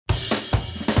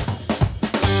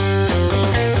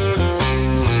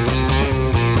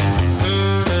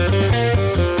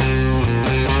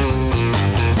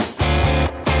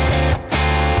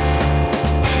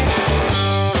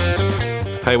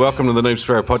Hey, welcome to the Noob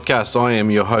Sparrow podcast. I am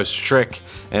your host, Shrek,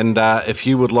 and if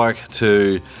you would like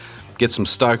to get some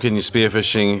stoke in your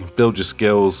spearfishing, build your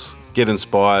skills, get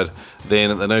inspired,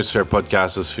 then the Noob Sparrow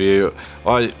podcast is for you.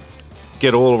 I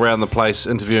get all around the place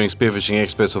interviewing spearfishing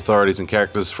experts, authorities, and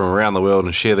characters from around the world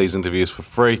and share these interviews for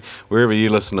free wherever you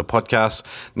listen to podcasts.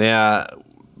 Now,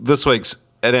 this week's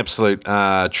an absolute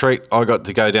treat. I got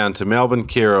to go down to Melbourne,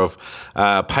 care of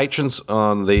patrons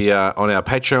on our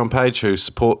Patreon page who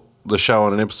support the show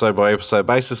on an episode by episode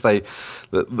basis. The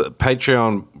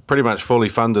Patreon pretty much fully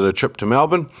funded a trip to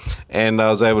Melbourne, and I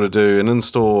was able to do an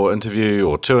in-store interview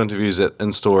or two interviews at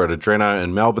in-store at Adreno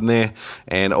in Melbourne there,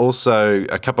 and also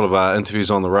a couple of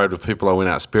interviews on the road with people I went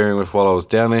out spearing with while I was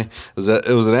down there.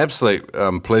 It was an absolute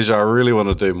pleasure. I really want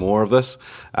to do more of this.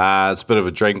 It's a bit of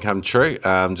a dream come true,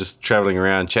 just travelling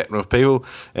around chatting with people,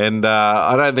 and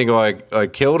I don't think I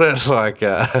killed it,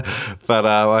 but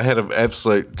I had an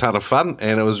absolute ton of fun,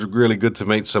 and it was really good to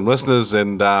meet some listeners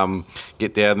and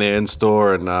get down there in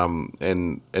store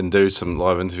and do some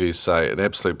live interviews. So an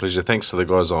absolute pleasure. Thanks to the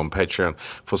guys on Patreon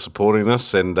for supporting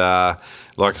this, and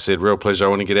like I said, real pleasure. I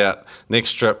want to get out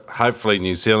next trip, hopefully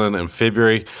New Zealand in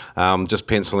February, just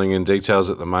penciling in details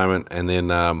at the moment, and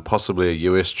then possibly a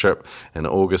US trip in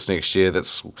August next year.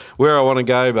 That's where I want to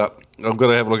go, but I've got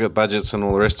to have a look at budgets and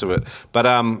all the rest of it. But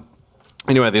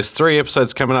anyway, there's 3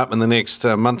 episodes coming up in the next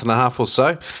month and a half or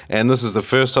so, and this is the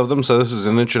first of them. So this is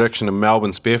an introduction to Melbourne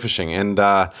spearfishing, and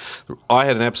I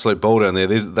had an absolute ball down there.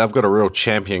 They've got a real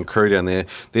champion crew down there.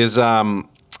 This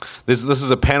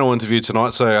is a panel interview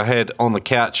tonight, so I had on the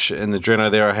couch in Adreno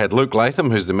there, I had Luke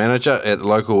Latham, who's the manager at the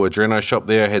local Adreno shop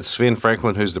there. I had Sven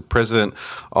Franklin, who's the president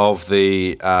of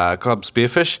the Club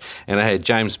Spearfish, and I had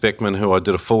James Beckman, who I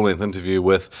did a full-length interview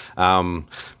with,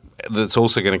 that's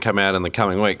also going to come out in the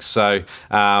coming weeks. So,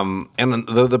 and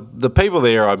the people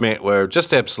there I met were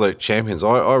just absolute champions.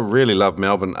 I really love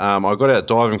Melbourne. I got out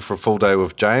diving for a full day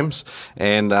with James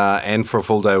and for a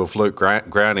full day with Luke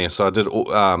Grownier. So I did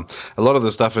a lot of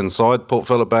the stuff inside Port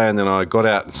Phillip Bay, and then I got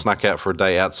out and snuck out for a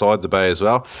day outside the bay as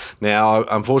well. Now,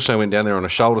 I unfortunately went down there on a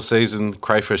shoulder season.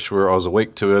 Crayfish I was a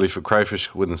week too early for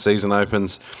crayfish when the season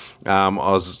opens. I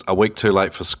was a week too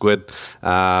late for squid.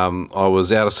 I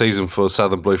was out of season for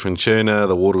southern bluefin tuna.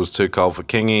 The water was too cold for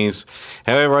kingies.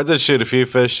 However, I did shoot a few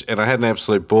fish, and I had an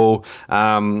absolute ball.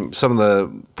 Some of the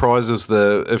prizes,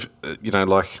 if you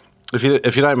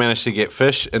don't manage to get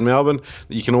fish in Melbourne,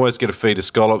 you can always get a feed of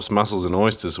scallops, mussels, and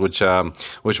oysters, which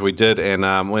we did,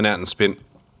 and went out and spent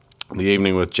the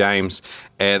evening with James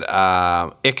at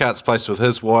Eckhart's place with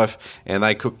his wife, and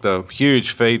they cooked a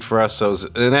huge feed for us, so it was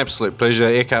an absolute pleasure.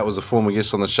 Eckhart was a former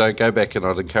guest on the show. Go back, and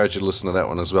I'd encourage you to listen to that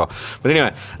one as well. But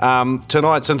anyway,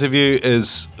 tonight's interview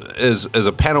is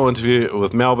a panel interview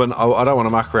with Melbourne. I don't want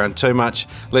to muck around too much.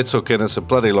 Let's hook in. It's a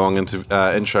bloody long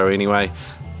intro anyway.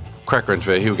 Cracker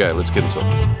interview. Here we go. Let's get into it.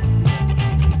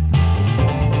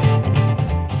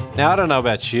 Now, I don't know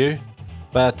about you,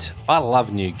 but I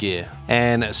love new gear,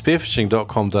 and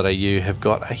spearfishing.com.au have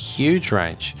got a huge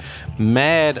range,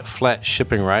 mad flat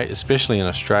shipping rate, especially in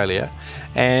Australia,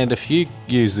 and if you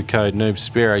use the code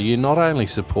NoobSparrow, you not only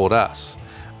support us,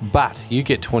 but you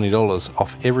get $20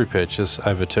 off every purchase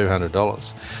over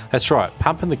 $200. That's right,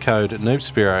 pump in the code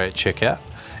NoobSparrow at checkout,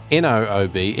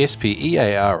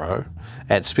 NOOBSPEARO,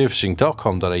 at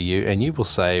spearfishing.com.au, and you will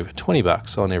save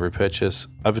 $20 on every purchase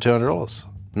over $200.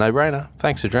 No brainer.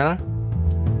 Thanks, Adreno.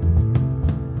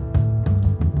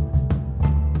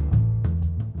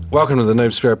 Welcome to the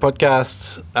Noob Sparrow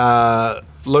podcast.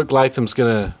 Luke Latham's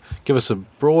going to give us a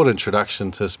broad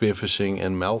introduction to spearfishing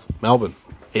in Melbourne.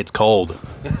 It's cold.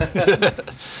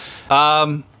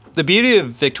 The beauty of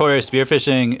Victoria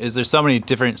spearfishing is there's so many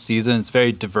different seasons. It's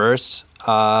very diverse.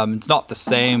 It's not the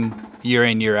same year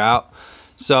in, year out.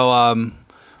 So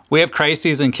we have cray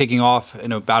season kicking off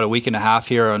in about a week and a half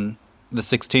here on the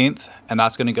 16th, and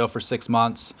that's going to go for 6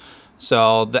 months.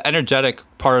 So the energetic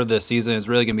part of the season is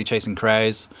really going to be chasing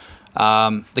crays.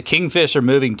 The kingfish are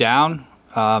moving down.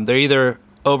 They're either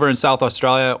over in South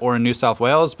Australia or in New South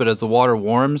Wales, but as the water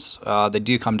warms, they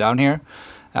do come down here.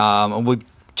 And we're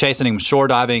chasing them shore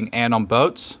diving and on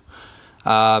boats.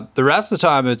 The rest of the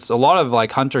time, it's a lot of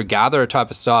like hunter-gatherer type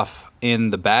of stuff in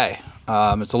the bay.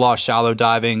 It's a lot of shallow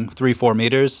diving, 3-4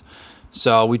 meters.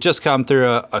 So we just come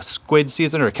through a squid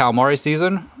season or a calamari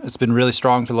season. It's been really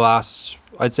strong for the last,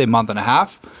 I'd say, month and a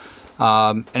half.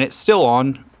 And it's still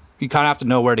on. You kind of have to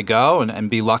know where to go and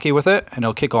be lucky with it. And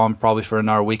it'll kick on probably for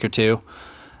another week or two.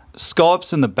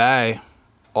 Scallops in the bay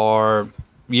are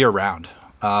year-round.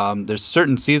 There's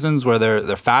certain seasons where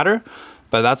they're fatter,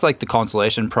 but that's like the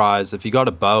consolation prize. If you got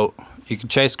a boat, you can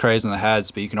chase crays in the heads,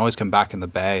 but you can always come back in the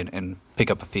bay and pick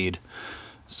up a feed.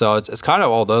 So it's kind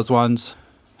of all those ones.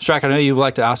 Shrek, I know you'd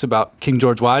like to ask about King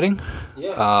George Whiting.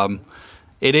 Yeah.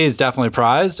 It is definitely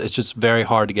prized. It's just very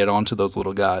hard to get onto those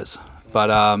little guys. But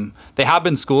they have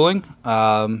been schooling.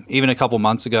 Even a couple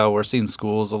months ago, we're seeing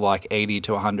schools of like 80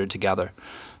 to 100 together.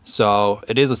 So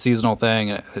it is a seasonal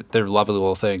thing. They're lovely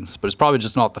little things, but it's probably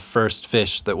just not the first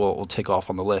fish that will tick off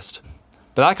on the list.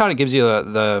 But that kind of gives you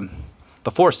the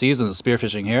 4 seasons of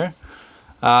spearfishing here.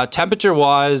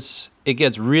 Temperature-wise, it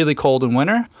gets really cold in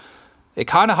winter. It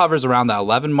kind of hovers around that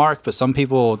 11 mark, but some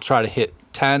people try to hit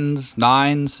 10s,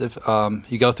 9s if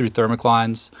you go through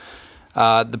thermoclines.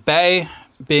 The bay,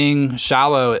 being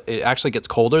shallow, it actually gets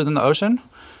colder than the ocean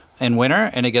in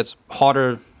winter, and it gets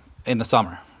hotter in the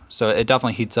summer. So it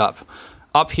definitely heats up.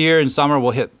 Up here in summer,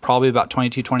 we'll hit probably about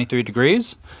 22, 23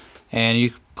 degrees, and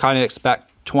you kind of expect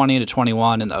 20 to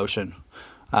 21 in the ocean.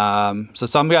 So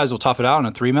some guys will tough it out on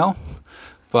a 3 mil,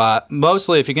 but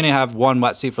mostly if you're going to have one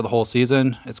wet seat for the whole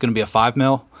season, it's going to be a 5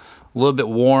 mil. A little bit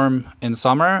warm in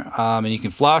summer, and you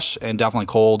can flush, and definitely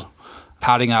cold.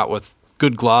 Padding out with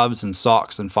good gloves and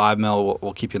socks and 5 mil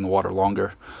will keep you in the water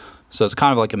longer. So it's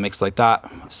kind of like a mix like that.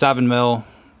 7 mil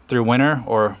through winter,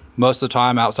 or most of the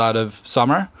time outside of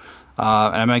summer,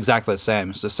 and I'm exactly the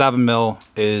same. So 7 mil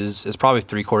is probably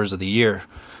 3/4 of the year,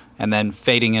 and then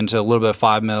fading into a little bit of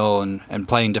 5 mil and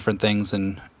playing different things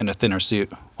in a thinner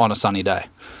suit on a sunny day.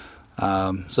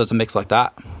 So it's a mix like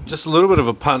that. Just a little bit of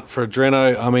a punt for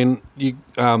Adreno. I mean,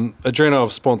 Adreno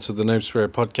have sponsored the Noob Spearo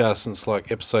podcast since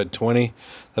like episode 20.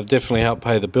 They've definitely helped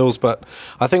pay the bills. But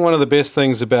I think one of the best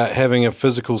things about having a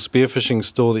physical spearfishing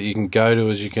store that you can go to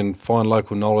is you can find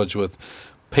local knowledge with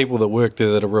people that work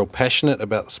there that are real passionate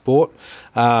about the sport.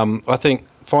 I think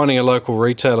finding a local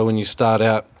retailer when you start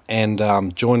out and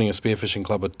joining a spearfishing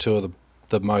club are two of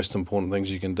the most important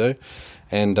things you can do.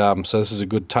 And so this is a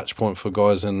good touch point for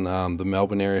guys in the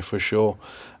Melbourne area for sure.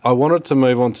 I wanted to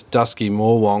move on to Dusky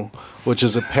Morwong, which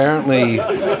is apparently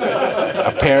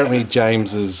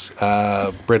James's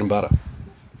bread and butter.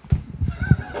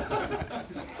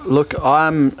 Look,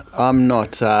 I'm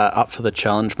not up for the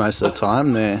challenge most of the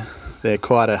time. They're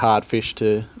quite a hard fish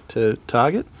to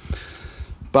target,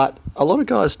 but a lot of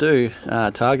guys do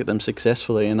target them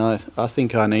successfully, and I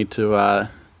think I need to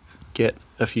get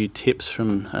a few tips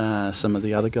from some of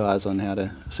the other guys on how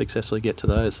to successfully get to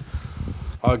those.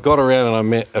 I got around and I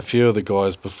met a few of the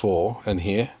guys before in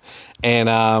here, and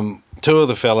two of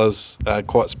the fellas,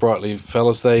 quite sprightly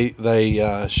fellas, they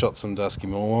shot some Dusky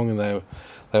Morwong, and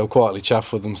they were quietly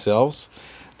chuffed with themselves.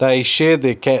 They shared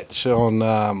their catch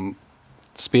on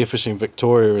Spearfishing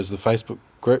Victoria as the Facebook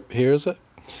group here, is it?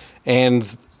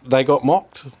 And they got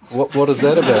mocked. What is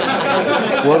that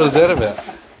about? What is that about?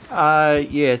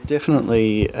 Yeah,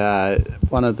 definitely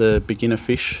one of the beginner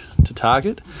fish to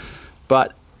target.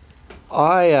 But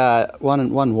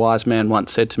one wise man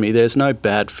once said to me, there's no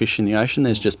bad fish in the ocean,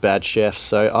 there's just bad chefs.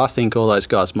 So I think all those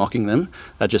guys mocking them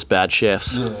are just bad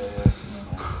chefs. Yeah.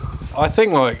 I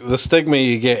think like the stigma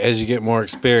you get as you get more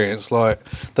experience, like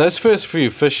those first few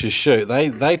fish you shoot,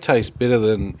 they taste better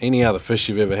than any other fish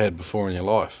you've ever had before in your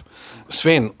life.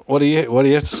 Sven, what do you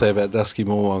have to say about Dusky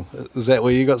Morwong? Is that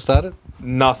where you got started?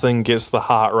 Nothing gets the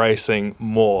heart racing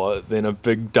more than a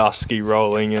big dusky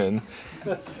rolling in,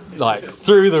 like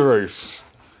through the roof.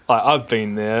 Like I've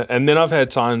been there, and then I've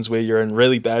had times where you're in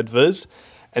really bad viz,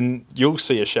 and you'll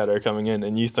see a shadow coming in,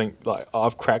 and you think like, oh,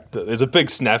 I've cracked it. There's a big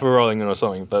snapper rolling in or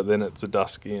something, but then it's a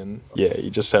dusky, and yeah, you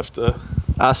just have to.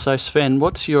 So Sven,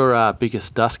 what's your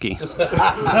biggest dusky? Take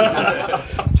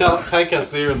us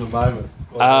there in the moment.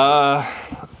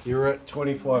 You're at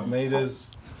 25 metres.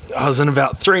 I was in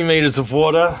about 3 meters of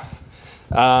water.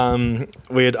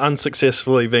 We had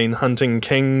unsuccessfully been hunting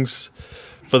kings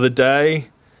for the day,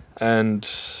 and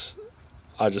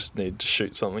I just needed to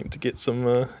shoot something to get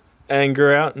some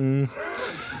anger out, and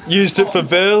used it for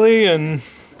burley, and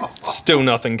still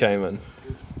nothing came in.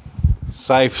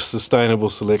 Safe, sustainable,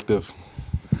 selective.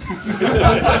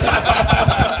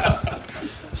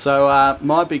 So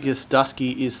my biggest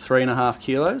dusky is 3.5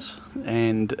 kilos,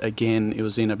 and again it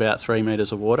was in about 3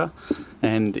 meters of water,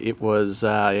 and it was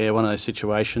one of those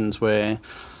situations where I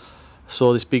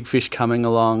saw this big fish coming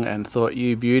along and thought,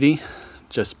 you beauty,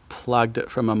 just plugged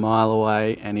it from a mile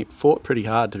away, and it fought pretty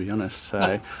hard, to be honest,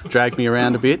 so dragged me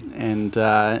around a bit, and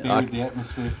the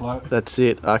atmosphere float. That's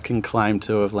it. I can claim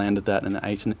to have landed that and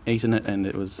eaten it, and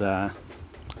it was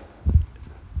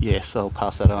yes, I'll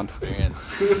pass that on.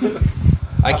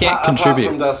 I can't contribute.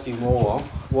 Apart from Dusky Morwong,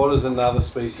 what is another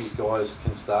species guys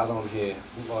can start on here?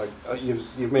 Like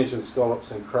you've mentioned scallops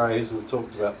and crays. We've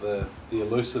talked about the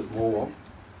elusive Morwong.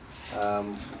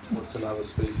 What's another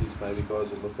species maybe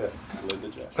guys would look at?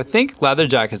 Leatherjack. I think leather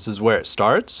jackets is where it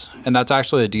starts, and that's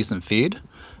actually a decent feed.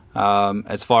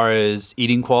 As far as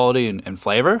eating quality and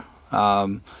flavor,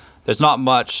 there's not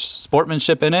much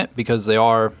sportsmanship in it because they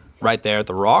are right there at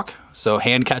the rock. So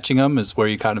hand catching them is where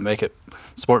you kind of make it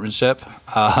sportsmanship.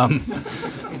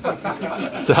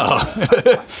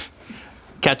 So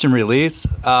catch and release.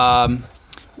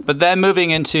 But then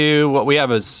moving into what we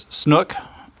have is snook.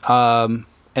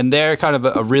 And they're kind of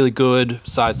a really good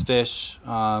sized fish,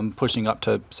 pushing up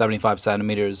to 75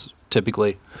 centimeters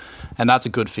typically. And that's a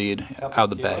good feed out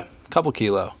of the bay. Couple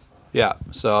kilo. Yeah.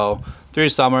 So through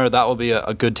summer, that will be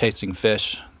a good tasting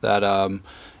fish that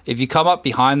if you come up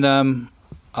behind them,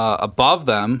 above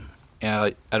them,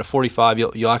 at a 45,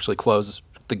 you'll actually close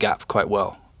the gap quite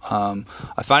well.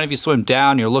 I find if you swim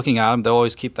down, you're looking at them, they'll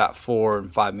always keep that 4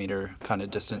 and 5 meter kind of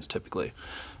distance typically.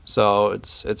 So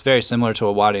it's very similar to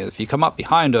a whiting. If you come up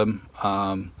behind them,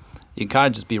 you can kind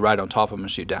of just be right on top of them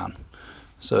and shoot down.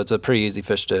 So it's a pretty easy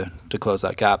fish to close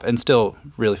that gap and still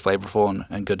really flavorful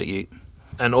and good to eat.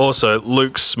 And also,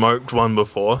 Luke smoked one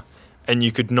before, and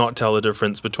you could not tell the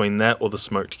difference between that or the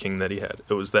smoked king that he had.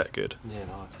 It was that good. Yeah,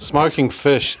 nice. Smoking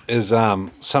fish is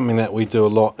something that we do a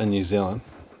lot in New Zealand,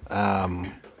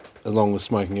 along with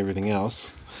smoking everything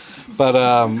else. But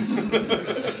I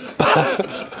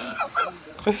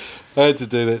had to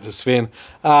do that to Sven.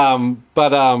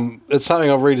 But it's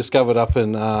something I've rediscovered up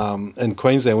in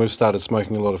Queensland. We've started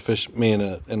smoking a lot of fish, me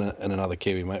and another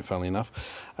Kiwi mate, funnily enough.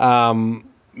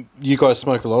 You guys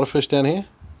smoke a lot of fish down here?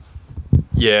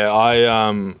 Yeah, I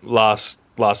last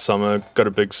summer got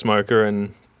a big smoker,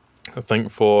 and I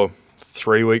think for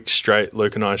 3 weeks straight,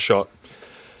 Luke and I shot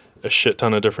a shit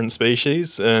ton of different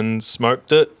species and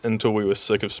smoked it until we were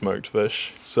sick of smoked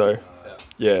fish. So,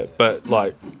 yeah, but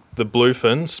like the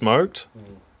bluefin smoked,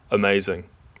 amazing.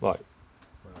 Like,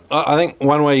 I think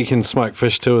one way you can smoke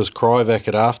fish too is cryovac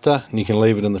it after, and you can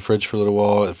leave it in the fridge for a little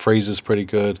while. It freezes pretty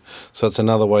good, so it's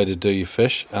another way to do your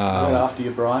fish. Is that after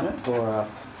you brine it, or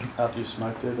after you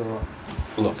smoked it, or?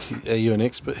 Look, are you an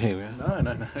expert here? No.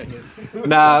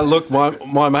 Nah, look,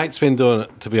 my mate's been doing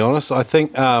it, to be honest. I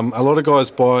think a lot of guys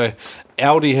buy...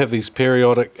 Aldi have these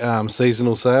periodic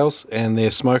seasonal sales, and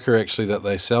their smoker actually that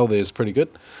they sell there is pretty good.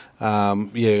 A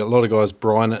lot of guys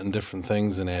brine it in different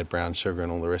things and add brown sugar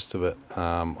and all the rest of it.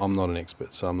 I'm not an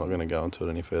expert, so I'm not going to go into it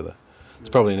any further. It's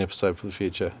probably an episode for the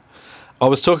future. I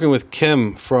was talking with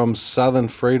Kim from Southern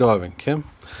Freediving. Kim?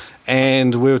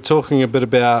 And we were talking a bit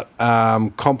about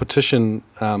competition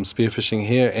spearfishing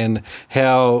here and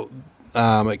how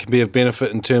it can be of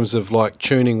benefit in terms of like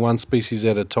tuning one species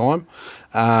at a time.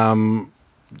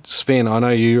 Sven, I know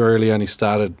you really only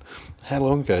started, how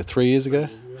long ago? 3 years ago?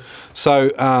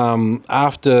 So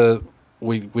after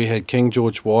we had King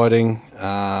George whiting,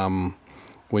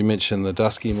 we mentioned the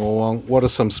dusky morwong. What are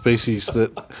some species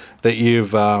that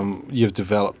you've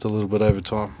developed a little bit over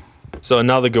time? so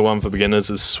another good one for beginners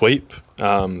is sweep.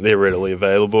 They're readily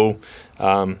available.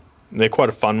 They're quite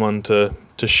a fun one to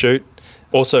shoot.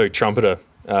 Also trumpeter,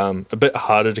 a bit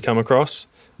harder to come across,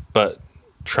 but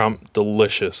trump,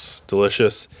 delicious.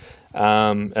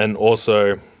 And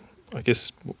also, I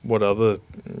guess, what other,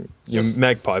 your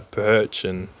magpie perch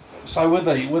and... So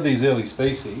with these early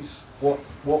species, what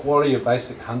are your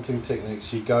basic hunting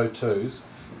techniques, your go-tos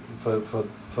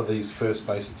for these first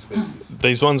basic species?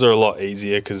 These ones are a lot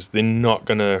easier because they're not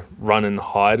going to run and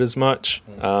hide as much.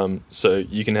 So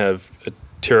you can have a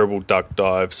terrible duck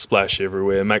dive, splash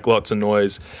everywhere, make lots of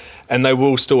noise, and they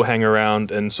will still hang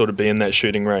around and sort of be in that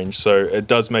shooting range. So it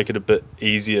does make it a bit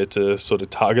easier to sort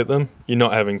of target them. You're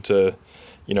not having to,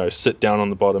 sit down on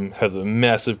the bottom, have a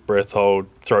massive breath hold,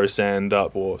 throw sand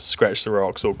up or scratch the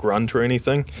rocks or grunt or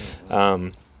anything.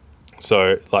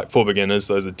 So like for beginners,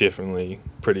 those are definitely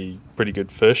pretty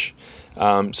good fish.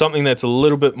 Something that's a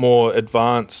little bit more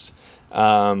advanced,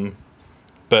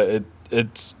 but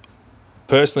it's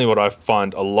personally what I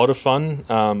find a lot of fun,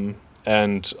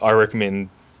 and I recommend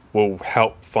will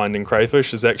help finding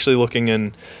crayfish is actually looking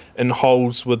in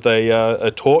holes with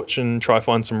a torch and try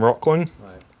find some rockling.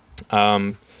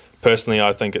 Right. Personally,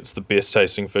 I think it's the best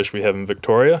tasting fish we have in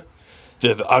Victoria.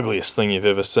 They're the ugliest thing you've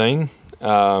ever seen.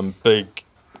 Big,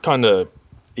 kind of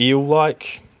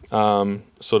eel-like,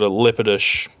 sort of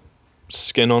leopardish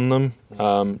skin on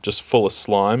them, just full of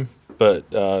slime. But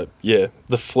the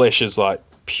flesh is like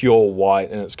pure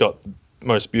white, and it's got the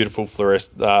most beautiful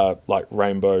like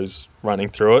rainbows running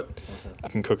through it. I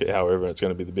can cook it however, it's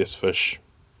going to be the best fish.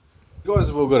 You guys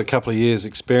have all got a couple of years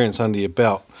experience under your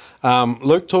belt.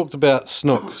 Luke talked about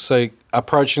snook, so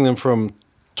approaching them from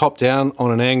top down on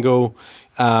an angle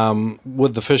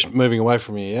with the fish moving away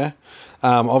from you, yeah?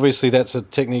 Obviously, that's a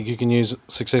technique you can use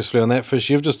successfully on that fish.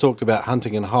 You've just talked about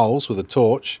hunting in holes with a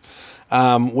torch.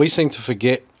 We seem to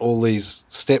forget all these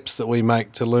steps that we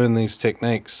make to learn these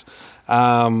techniques.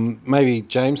 Maybe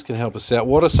James can help us out.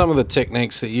 What are some of the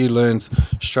techniques that you learned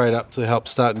straight up to help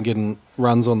start and getting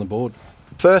runs on the board?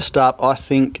 First up, I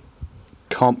think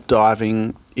comp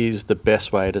diving is the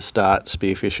best way to start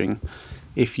spearfishing.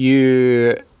 If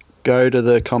you go to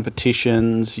the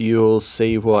competitions, you'll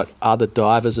see what other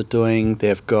divers are doing.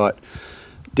 They've got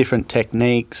different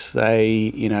techniques.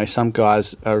 Some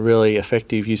guys are really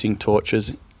effective using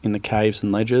torches in the caves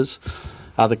and ledges.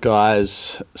 Other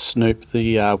guys snoop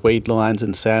the weed lines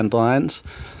and sand lines.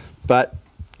 But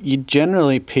you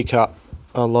generally pick up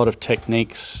a lot of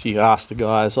techniques. You ask the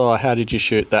guys, how did you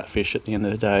shoot that fish at the end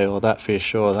of the day, or that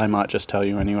fish, or they might just tell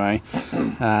you anyway.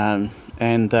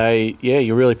 And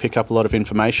you really pick up a lot of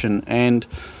information. And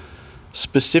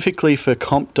specifically for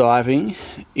comp diving,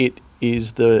 it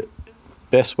is the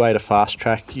best way to fast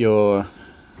track your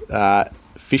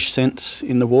fish sense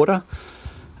in the water.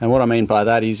 And what I mean by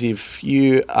that is if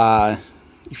you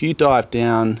dive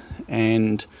down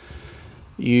and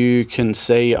you can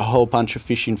see a whole bunch of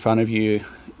fish in front of you,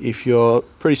 if you're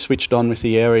pretty switched on with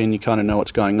the area and you kind of know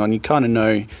what's going on, you kind of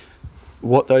know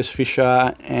what those fish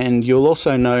are, and you'll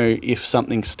also know if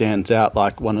something stands out,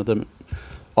 like one of the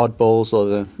oddballs or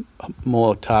the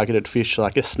more targeted fish,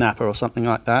 like a snapper or something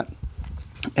like that.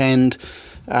 And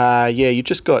you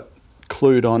just got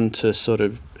clued on to sort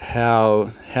of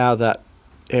how that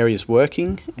area's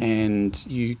working, and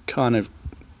you kind of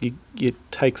it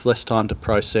takes less time to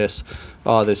process.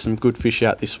 There's some good fish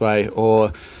out this way,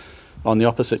 or on the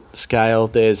opposite scale,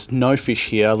 there's no fish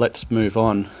here, let's move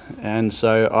on. And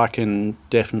so I can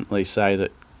definitely say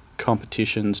that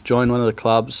competitions, join one of the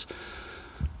clubs,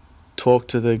 talk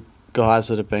to the guys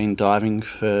that have been diving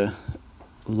for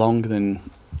longer than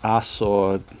us,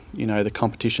 or the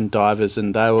competition divers,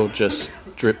 and they will just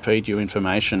drip feed you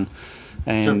information.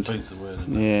 And drip feed's the word,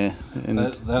 isn't it? Yeah, and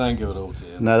they don't give it all to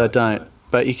you. No, they don't.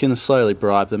 But you can slowly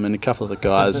bribe them, and a couple of the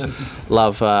guys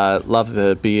love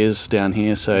the beers down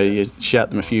here, so you shout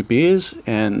them a few beers,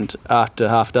 and after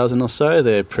half a dozen or so,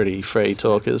 they're pretty free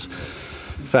talkers.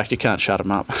 In fact, you can't shut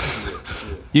them up.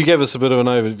 You gave us a bit of an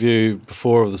overview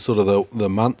before of the sort of the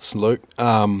months, Luke.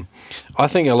 I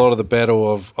think a lot of the battle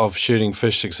of shooting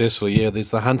fish successfully,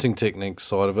 there's the hunting technique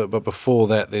side of it, but before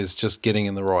that, there's just getting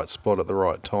in the right spot at the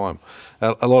right time.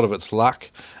 A lot of it's luck.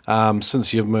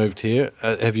 Since you've moved here,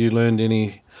 have you learned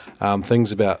any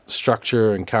things about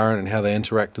structure and current and how they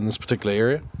interact in this particular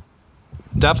area?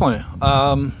 Definitely.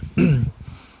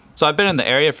 So I've been in the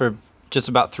area for just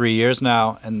about 3 years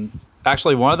now, and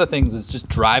actually one of the things is just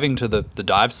driving to the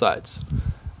dive sites.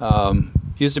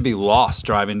 Used to be lost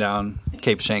driving down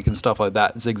Cape Schanck and stuff like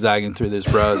that, zigzagging through these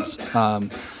roads. So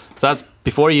that's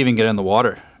before you even get in the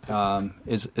water,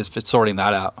 is sorting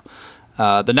that out.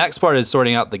 The next part is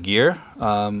sorting out the gear.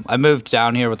 I moved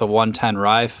down here with a 110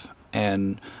 Rife,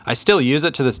 and I still use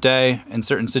it to this day in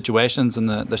certain situations in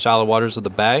the shallow waters of the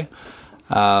bay.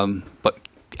 But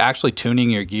actually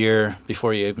tuning your gear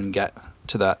before you even get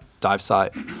to that dive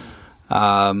site.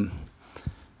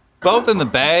 Both in the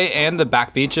bay and the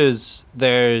back beaches,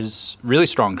 there's really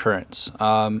strong currents.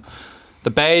 The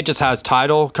bay just has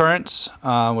tidal currents,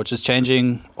 which is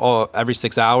changing every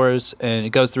 6 hours, and it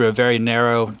goes through a very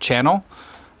narrow channel.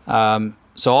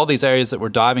 So all these areas that we're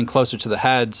diving closer to the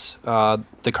heads,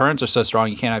 the currents are so strong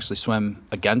you can't actually swim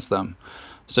against them.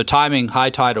 So timing high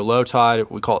tide or low tide,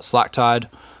 we call it slack tide,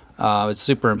 it's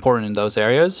super important in those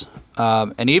areas.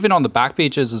 And even on the back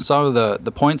beaches and some of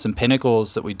the points and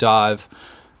pinnacles that we dive,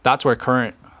 that's where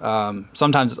current,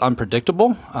 sometimes it's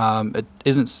unpredictable. It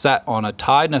isn't set on a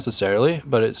tide necessarily,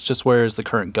 but it's just where is the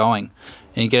current going.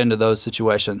 And you get into those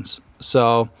situations.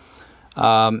 So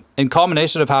in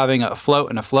combination of having a float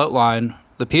and a float line,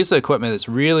 the piece of equipment that's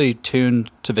really tuned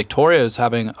to Victoria is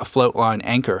having a float line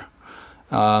anchor.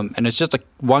 And it's just a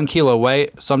 1 kilo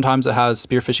weight. Sometimes it has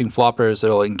spearfishing floppers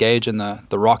that'll engage in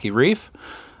the rocky reef.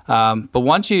 But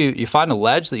once you find a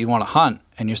ledge that you want to hunt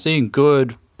and you're seeing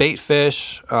good bait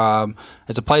fish,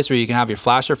 it's a place where you can have your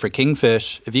flasher for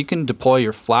kingfish. If you can deploy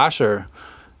your flasher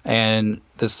and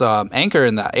this anchor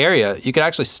in that area, you could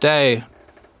actually stay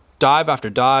dive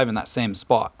after dive in that same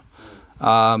spot.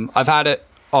 I've had it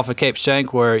off of Cape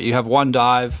Schanck where you have one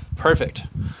dive, perfect.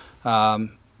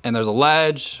 And there's a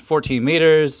ledge, 14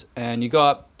 meters, and you go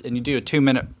up and you do a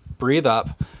 2-minute breathe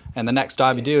up, and the next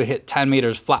dive you do hit 10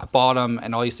 meters flat bottom,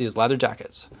 and all you see is leather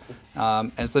jackets.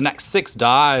 And it's the next 6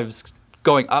 dives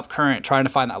going up current, trying to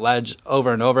find that ledge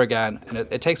over and over again, and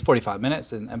it takes 45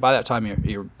 minutes, and by that time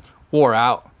you're wore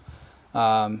out.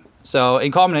 So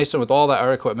in combination with all that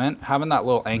other equipment, having that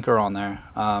little anchor on there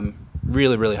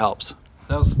really, really helps.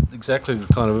 That was exactly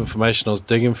the kind of information I was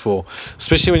digging for,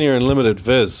 especially when you're in limited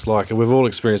viz. Like, we've all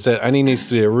experienced that. Only needs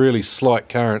to be a really slight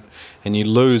current and you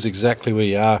lose exactly where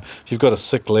you are. If you've got a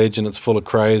sick ledge and it's full of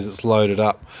crays, it's loaded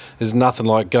up, there's nothing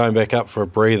like going back up for a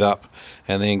breathe up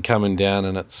and then coming down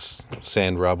and it's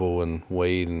sand, rubble and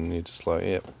weed, and you're just like,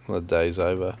 yep, the day's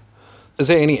over. Is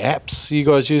there any apps you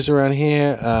guys use around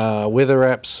here, weather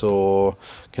apps or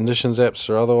conditions apps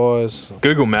or otherwise?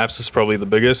 Google Maps is probably the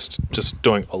biggest. Just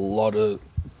doing a lot of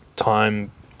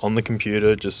time on the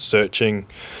computer, just searching.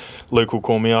 Luke will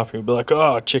call me up and he'll be like,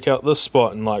 oh, check out this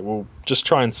spot. And like, we'll just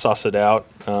try and suss it out,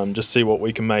 just see what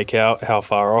we can make out, how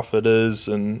far off it is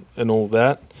and all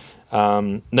that.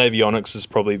 Navionics is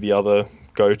probably the other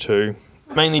go-to.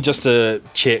 Mainly just to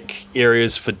check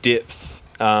areas for depth,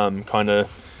 kind of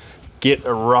get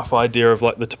a rough idea of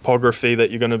like the topography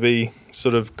that you're going to be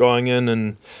sort of going in,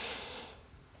 and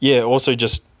yeah, also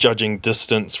just judging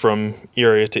distance from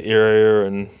area to area.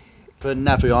 And for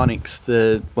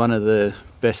Navionics, one of the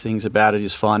best things about it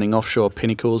is finding offshore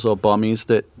pinnacles or bommies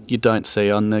that you don't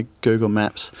see on the Google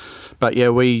Maps. But yeah,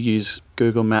 we use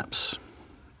Google Maps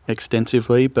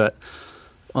extensively, but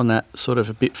on that sort of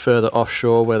a bit further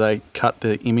offshore where they cut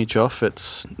the image off,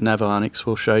 it's Navionics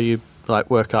will show you like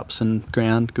workups and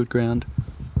good ground.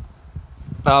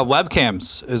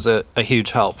 Webcams is a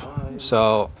huge help.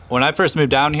 So when I first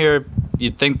moved down here,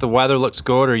 you'd think the weather looks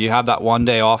good, or you have that one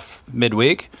day off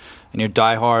midweek and you're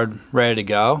diehard ready to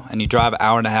go, and you drive an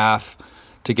hour and a half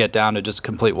to get down to just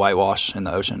complete whitewash in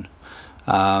the ocean.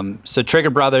 So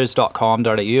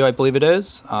triggerbrothers.com.au, I believe it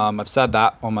is. I've set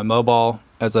that on my mobile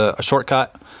as a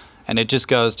shortcut, and it just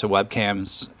goes to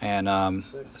webcams. And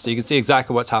so you can see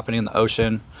exactly what's happening in the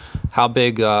ocean, how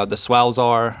big the swells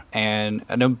are, and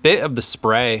a bit of the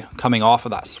spray coming off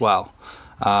of that swell.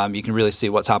 You can really see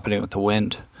what's happening with the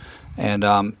wind.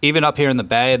 And even up here in the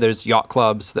bay, there's yacht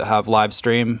clubs that have live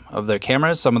stream of their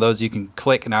cameras. Some of those you can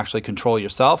click and actually control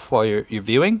yourself while you're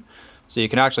viewing. So you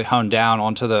can actually hone down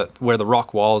onto where the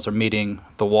rock walls are meeting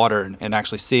the water and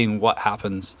actually seeing what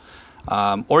happens.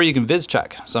 Or you can viz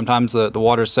check. Sometimes the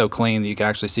water is so clean that you can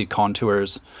actually see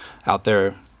contours out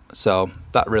there. So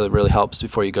that really, really helps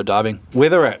before you go diving.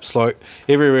 Weather apps, like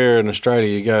everywhere in Australia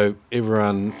you go,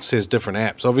 everyone says different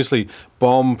apps. Obviously,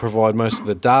 BOM provide most of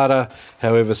the data.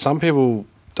 However, some people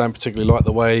don't particularly like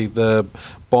the way the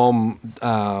BOM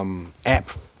app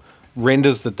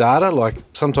renders the data. Like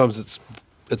sometimes it's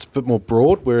a bit more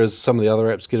broad, whereas some of the other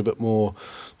apps get a bit more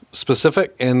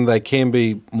specific, and they can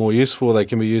be more useful. They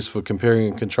can be used for comparing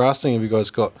and contrasting. Have you guys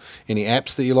got any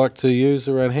apps that you like to use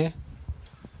around here?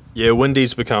 yeah,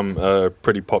 Windy's become a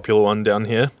pretty popular one down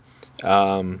here.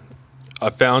 I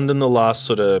found in the last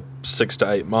sort of 6 to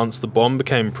 8 months, the BOM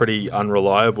became pretty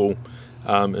unreliable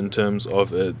in terms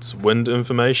of its wind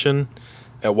information.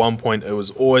 At one point, it was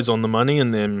always on the money,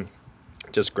 and then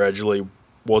just gradually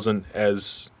wasn't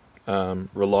as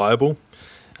reliable.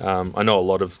 I know a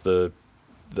lot of the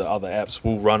other apps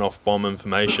will run off BOM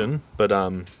information, but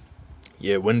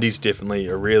yeah, Windy's definitely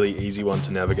a really easy one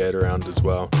to navigate around as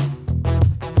well.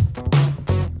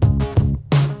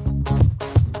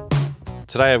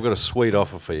 Today I've got a sweet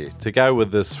offer for you. To go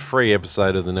with this free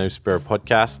episode of the Noob Sparrow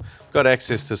podcast, I've got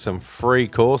access to some free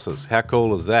courses. How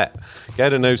cool is that? Go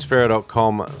to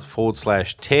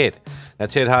noobsparrow.com/Ted. Now,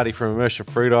 Ted Hardy from Immersive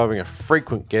Freediving, a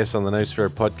frequent guest on the Noob Sparrow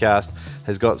podcast,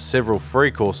 has got several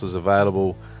free courses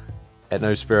available at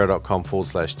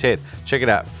noobsparrow.com/Ted. Check it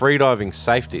out, Freediving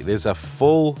Safety. There's a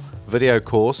full video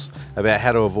course about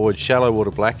how to avoid shallow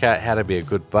water blackout, how to be a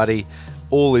good buddy,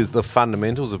 all the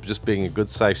fundamentals of just being a good,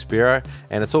 safe Sparrow,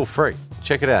 and it's all free.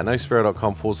 Check it out,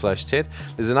 noobsparrow.com/Ted.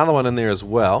 There's another one in there as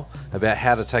well about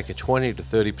how to take a 20 to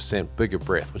 30% bigger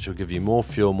breath, which will give you more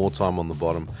fuel, more time on the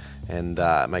bottom, and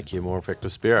make you a more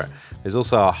effective Sparrow. There's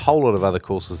also a whole lot of other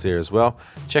courses there as well.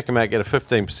 Check them out, get a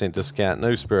 15% discount,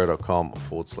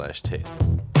 noobsparrow.com/Ted.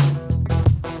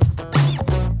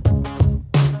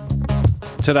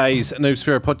 Today's Noob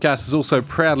Sparrow podcast is also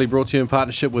proudly brought to you in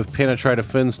partnership with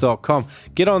PenetratorFins.com.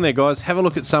 Get on there, guys. Have a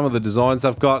look at some of the designs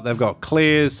they've got. They've got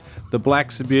clears. The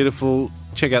blacks are beautiful.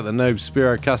 Check out the Noob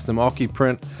Sparrow custom Oki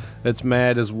print. It's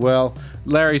mad as well.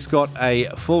 Larry's got a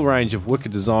full range of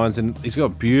wicked designs, and he's got a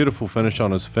beautiful finish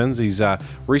on his fins. He's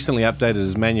recently updated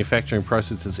his manufacturing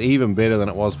process. It's even better than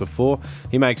it was before.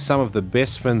 He makes some of the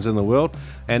best fins in the world,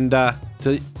 and to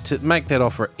make that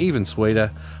offer even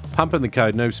sweeter, pump in the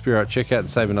code Noob Sparrow at checkout and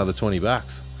save another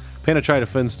 $20.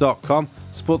 PenetratorFins.com.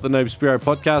 Support the Noob Sparrow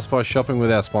podcast by shopping with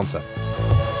our sponsor.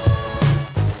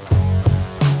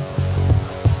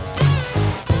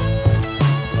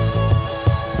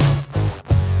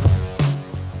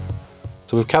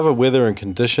 So we've covered weather and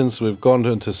conditions. We've gone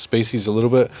into species a little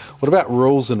bit. What about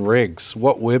rules and regs?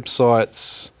 What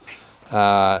websites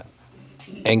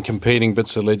and competing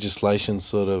bits of legislation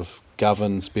sort of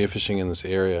govern spearfishing in this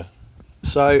area?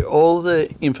 So all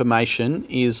the information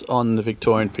is on the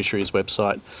Victorian Fisheries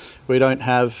website. We don't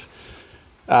have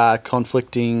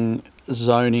conflicting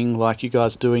zoning like you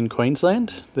guys do in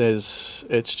Queensland.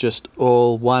 It's just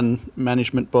all one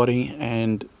management body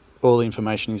and all the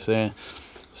information is there.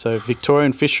 So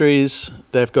Victorian Fisheries,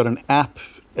 they've got an app.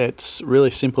 It's really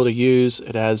simple to use.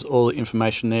 It has all the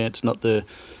information there. It's not the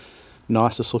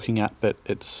nicest looking app, but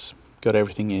it's got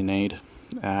everything you need.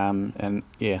 And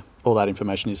yeah, all that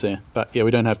information is there. But yeah,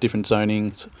 we don't have different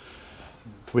zonings.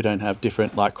 We don't have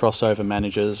different like crossover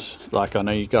managers. Like I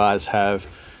know you guys have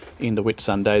in the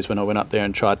Whitsundays when I went up there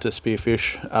and tried to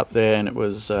spearfish up there, and it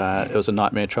was a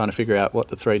nightmare trying to figure out what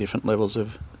the 3 different levels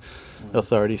of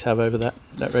authorities have over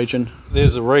that region.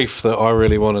 There's a reef that I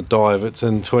really want to dive. It's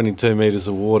in 22 metres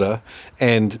of water,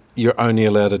 and you're only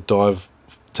allowed to dive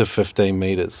to 15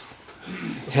 metres.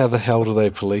 How the hell do they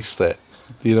police that?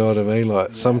 You know what I mean? Like,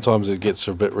 sometimes it gets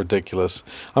a bit ridiculous.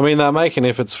 I mean, they're making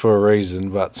efforts for a reason,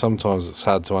 but sometimes it's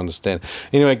hard to understand.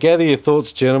 Anyway, gather your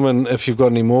thoughts, gentlemen. If you've got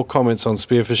any more comments on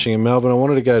spearfishing in Melbourne, I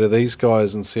wanted to go to these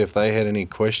guys and see if they had any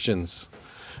questions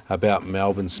about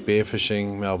Melbourne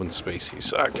spearfishing, Melbourne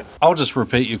species. Okay, I'll just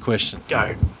repeat your question.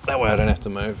 Go. That way I don't have to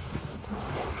move.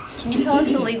 Can you tell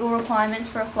us the legal requirements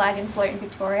for a flag and float in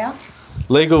Victoria?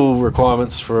 Legal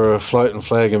requirements for a float and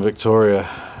flag in Victoria.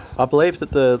 I believe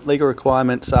that the legal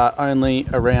requirements are only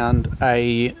around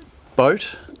a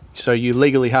boat. So you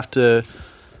legally have to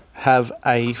have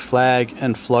a flag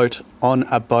and float on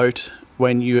a boat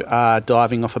when you are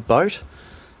diving off a boat.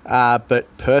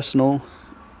 But personal,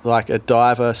 like a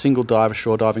diver, single diver,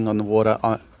 shore diving on the water,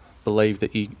 I believe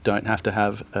that you don't have to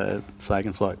have a flag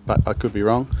and float. But I could be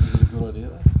wrong. Is it a good idea,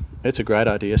 though? It's a great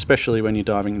idea, especially when you're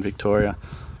diving in Victoria.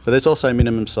 But there's also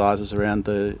minimum sizes around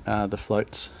the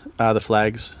floats, the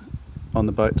flags on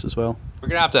the boats as well. We're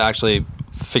going to have to actually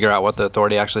figure out what the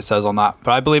authority actually says on that.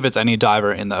 But I believe it's any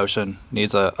diver in the ocean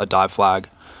needs a dive flag.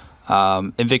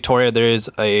 In Victoria, there is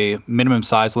a minimum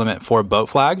size limit for a boat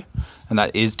flag, and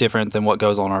that is different than what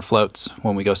goes on our floats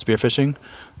when we go spearfishing.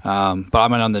 But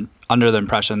I'm under the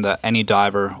impression that any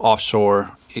diver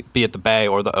offshore, be it the bay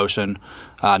or the ocean,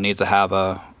 needs to have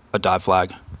a dive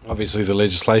flag. Obviously, the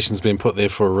legislation's been put there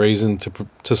for a reason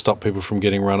to stop people from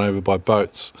getting run over by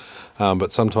boats,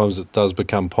 but sometimes it does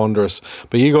become ponderous.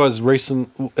 But you guys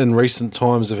in recent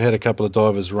times have had a couple of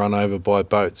divers run over by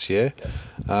boats, yeah?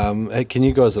 Can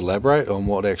you guys elaborate on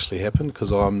what actually happened? Because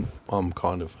I'm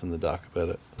kind of in the dark about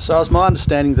it. So it was my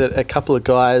understanding that a couple of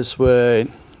guys were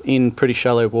in pretty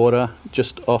shallow water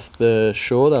just off the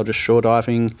shore. They were just shore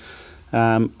diving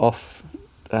off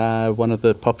one of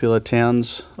the popular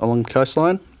towns along the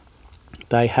coastline.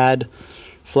 They had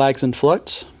flags and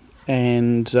floats,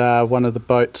 and one of the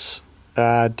boats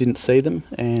didn't see them,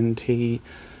 and he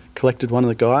collected one of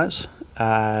the guys,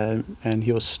 and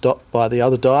he was stopped by the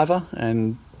other diver,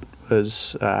 and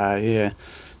was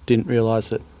didn't realise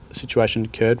that the situation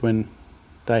occurred when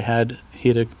they had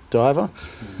hit a diver,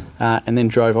 and then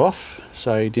drove off.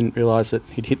 So he didn't realise that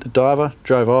he'd hit the diver,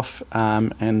 drove off,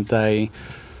 and the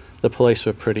police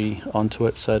were pretty onto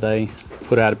it, so they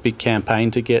put out a big campaign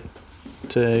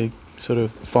to sort of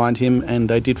find him, and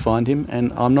they did find him,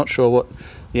 and I'm not sure what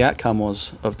the outcome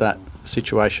was of that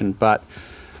situation, but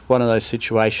one of those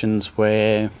situations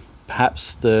where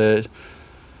perhaps the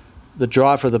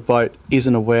driver of the boat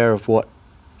isn't aware of what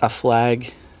a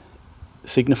flag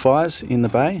signifies in the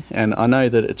bay, and I know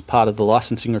that it's part of the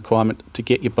licensing requirement to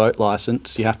get your boat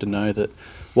license. You have to know that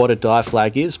what a dive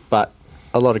flag is, but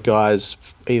a lot of guys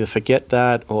either forget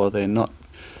that or they're not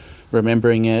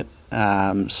remembering it.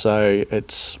 So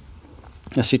it's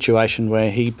a situation where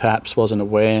he perhaps wasn't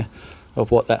aware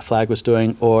of what that flag was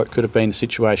doing, or it could have been a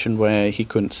situation where he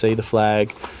couldn't see the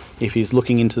flag, if he's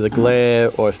looking into the glare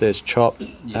or if there's chop.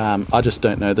 I just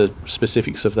don't know the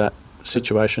specifics of that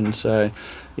situation. So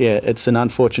yeah, it's an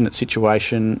unfortunate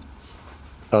situation.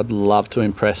 I'd love to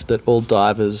impress that all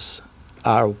divers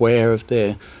are aware of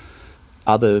their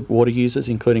other water users,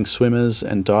 including swimmers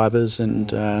and divers,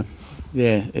 and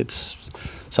it's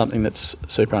something that's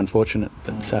super unfortunate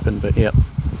that's happened, but yeah.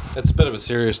 It's a bit of a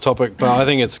serious topic, but I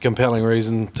think it's a compelling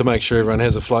reason to make sure everyone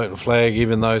has a float and flag,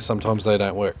 even though sometimes they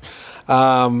don't work.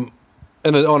 On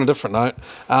a different note,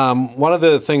 one of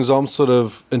the things I'm sort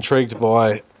of intrigued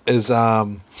by is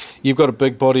you've got a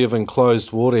big body of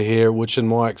enclosed water here, which in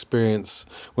my experience,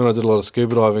 when I did a lot of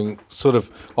scuba diving, sort of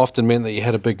often meant that you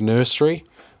had a big nursery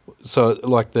So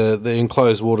like the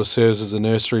enclosed water serves as a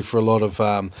nursery for a lot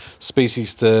of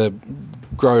species to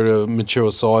grow to mature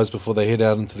size before they head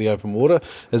out into the open water.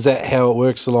 Is that how it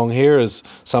works along here? Is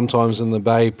sometimes in the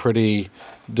bay pretty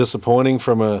disappointing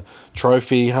from a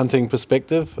trophy hunting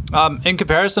perspective? In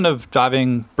comparison of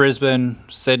diving Brisbane,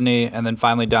 Sydney, and then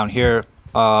finally down here,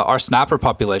 our snapper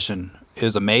population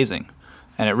is amazing.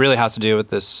 And it really has to do with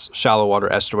this shallow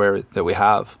water estuary that we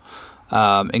have.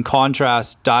 In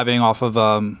contrast, diving off of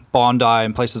Bondi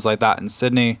and places like that in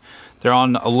Sydney, they're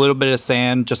on a little bit of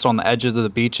sand just on the edges of the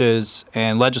beaches,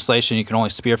 and legislation, you can only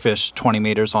spearfish 20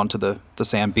 meters onto the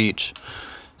sand beach.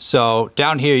 So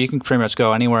down here, you can pretty much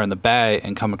go anywhere in the bay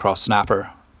and come across snapper.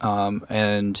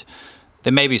 And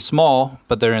they may be small,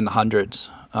 but they're in the hundreds.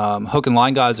 Hook and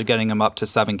line guys are getting them up to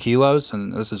 7 kilos,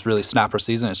 and this is really snapper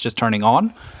season. It's just turning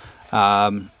on.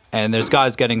 And there's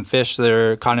guys getting fish that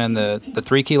are kind of in the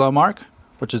 3 kilo mark,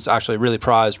 which is actually really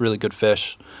prized, really good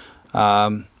fish.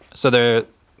 So they're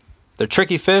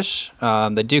tricky fish.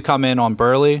 They do come in on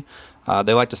burley.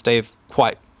 They like to stay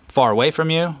quite far away from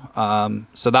you.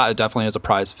 So that definitely is a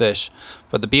prized fish.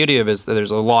 But the beauty of it is that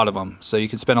there's a lot of them. So you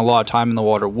can spend a lot of time in the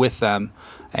water with them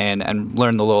and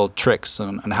learn the little tricks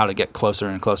and how to get closer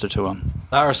and closer to them.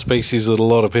 There are species that a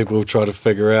lot of people have tried to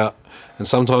figure out. And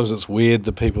sometimes it's weird,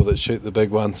 the people that shoot the big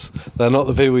ones. They're not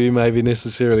the people you maybe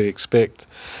necessarily expect.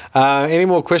 Any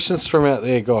more questions from out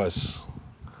there, guys?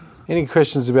 Any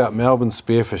questions about Melbourne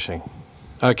spearfishing?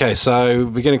 Okay, so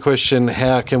beginning question,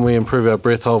 how can we improve our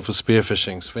breath hold for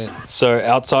spearfishing? Sven? So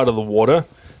outside of the water,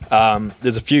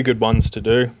 there's a few good ones to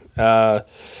do. The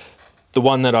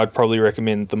one that I'd probably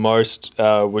recommend the most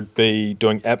would be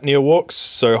doing apnea walks,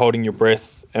 so holding your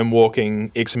breath and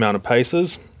walking X amount of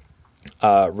paces.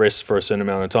 Rest for a certain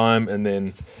amount of time and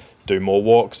then do more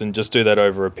walks, and just do that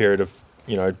over a period of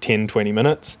 10-20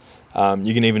 minutes.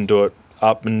 You can even do it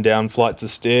up and down flights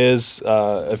of stairs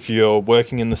if you're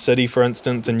working in the city, for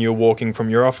instance, and you're walking from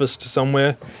your office to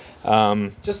somewhere.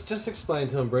 Just explain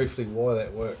to him briefly why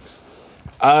that works.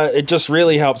 It just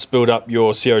really helps build up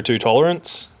your CO2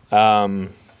 tolerance.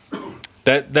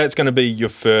 That's going to be your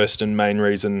first and main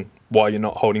reason why you're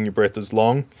not holding your breath as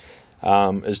long.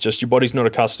 It's just your body's not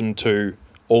accustomed to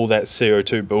all that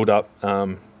CO2 buildup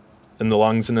in the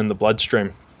lungs and in the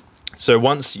bloodstream. So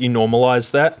once you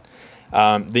normalize that,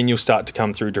 then you'll start to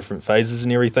come through different phases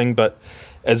and everything. But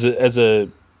as a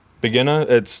beginner,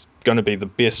 it's going to be the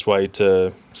best way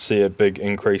to see a big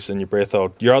increase in your breath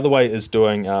hold. Your other way is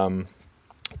doing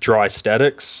dry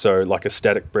statics, so like a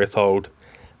static breath hold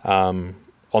on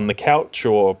the couch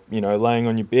or laying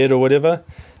on your bed or whatever.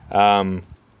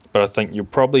 But I think you'll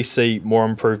probably see more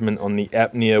improvement on the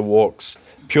apnea walks,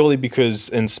 purely because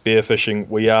in spearfishing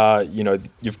we are,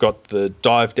 you've got the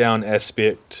dive down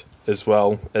aspect as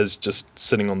well as just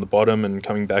sitting on the bottom and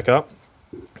coming back up.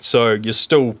 So you're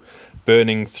still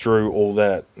burning through all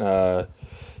that,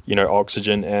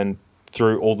 oxygen, and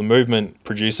through all the movement,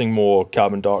 producing more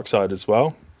carbon dioxide as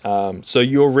well. So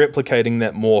you're replicating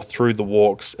that more through the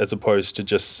walks as opposed to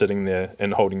just sitting there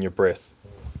and holding your breath.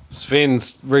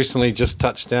 Sven's recently just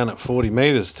touched down at 40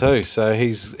 metres too, so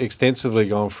he's extensively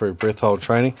gone through breath hold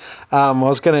training. I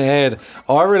was going to add,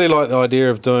 I really like the idea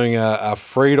of doing a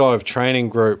freedive training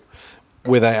group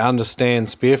where they understand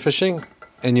spearfishing,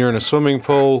 and you're in a swimming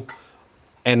pool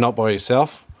and not by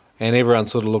yourself, and everyone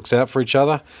sort of looks out for each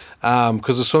other,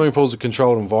 because the swimming pool's a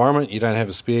controlled environment. You don't have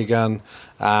a spear gun,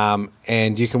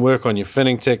 and you can work on your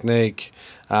finning technique,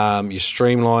 your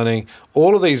streamlining.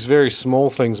 All of these very small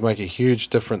things make a huge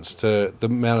difference to the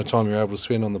amount of time you're able to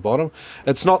spend on the bottom.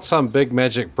 It's not some big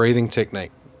magic breathing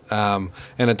technique, and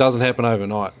it doesn't happen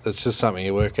overnight. It's just something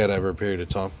you work out over a period of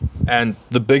time. And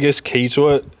the biggest key to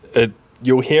it,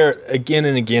 you'll hear it again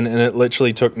and again, and it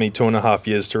literally took me 2.5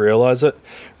 years to realise it.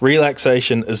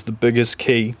 Relaxation is the biggest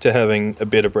key to having a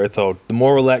better breath hold. The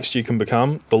more relaxed you can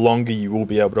become, the longer you will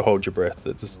be able to hold your breath.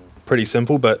 It's pretty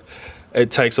simple, but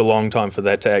it takes a long time for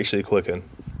that to actually click in.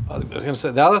 I was going to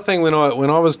say, the other thing when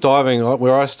I was diving,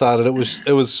 where I started,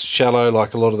 it was shallow,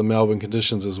 like a lot of the Melbourne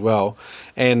conditions as well.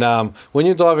 And when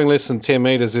you're diving less than 10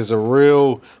 metres, there's a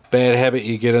real bad habit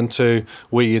you get into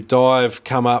where you dive,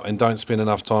 come up, and don't spend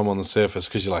enough time on the surface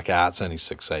because you're like, it's only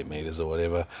 6-8 metres or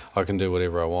whatever. I can do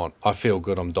whatever I want. I feel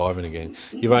good, I'm diving again.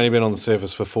 You've only been on the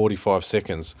surface for 45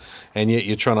 seconds, and yet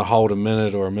you're trying to hold a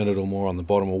minute or more on the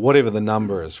bottom, or whatever the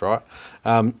number is, right?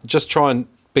 Just try and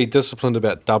be disciplined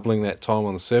about doubling that time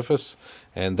on the surface,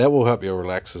 and that will help you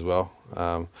relax as well.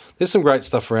 There's some great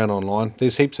stuff around online.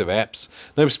 There's heaps of apps.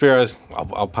 Noob Spearo's,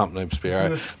 I'll pump Noob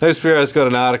Spearo. Noob Spearo's got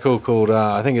an article called,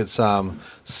 I think it's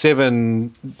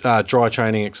 7 dry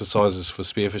training exercises for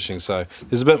spearfishing. So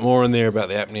there's a bit more in there about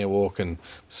the apnea walk and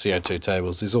CO2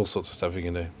 tables. There's all sorts of stuff you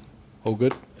can do. All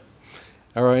good?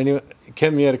 All right, anyway,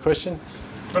 Kim, you had a question?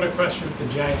 I've got a question for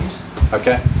James.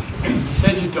 Okay. You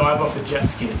said you dive off a jet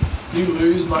ski. Do you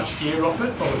lose much gear off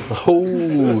it?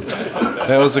 Oh,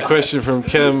 that was a question from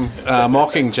Kim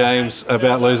mocking James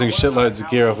about losing shitloads of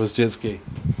gear off his jet ski.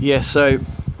 Yeah, so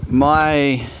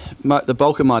the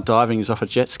bulk of my diving is off a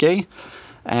jet ski,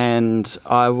 and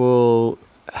I will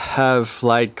have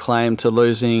laid claim to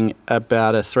losing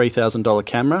about a $3,000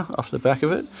 camera off the back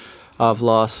of it. I've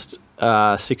lost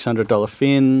 $600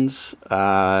 fins,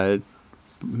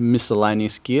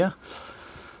 miscellaneous gear.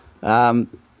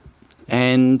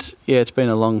 And yeah, it's been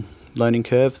a long learning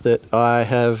curve that I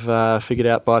have figured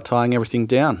out by tying everything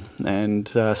down and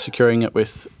securing it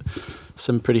with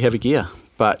some pretty heavy gear.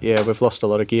 But yeah, we've lost a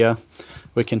lot of gear.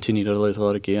 We continue to lose a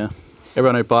lot of gear.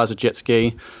 Everyone who buys a jet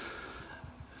ski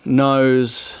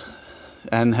knows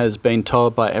and has been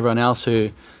told by everyone else who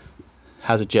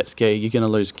has a jet ski, you're going to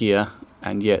lose gear,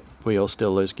 and yet we all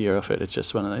still lose gear off it. It's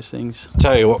just one of those things.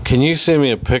 Tell you what, can you send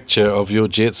me a picture of your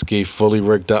jet ski fully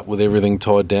rigged up with everything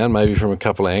tied down, maybe from a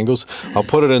couple of angles? I'll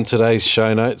put it in today's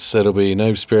show notes. It'll be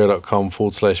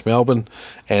noobspearo.com/Melbourne,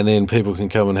 and then people can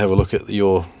come and have a look at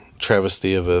your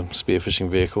travesty of a spearfishing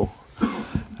vehicle.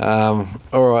 All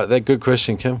right, that good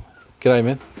question, Kim. G'day,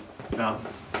 man.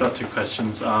 Got 2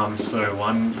 questions. So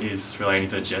one is relating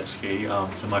to the jet ski.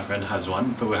 So my friend has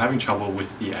one, but we're having trouble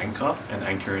with the anchor and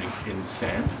anchoring in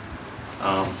sand.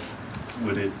 I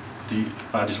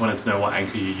just wanted to know what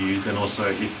anchor you use, and also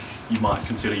if you might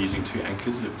consider using 2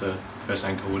 anchors if the first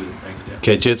anchor wouldn't anchor down.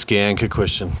 Okay, jet ski anchor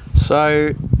question.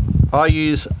 So I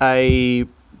use a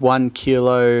 1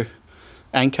 kilo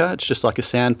anchor. It's just like a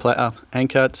sand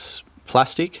anchor. It's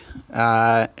plastic,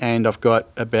 and I've got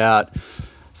about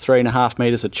 3.5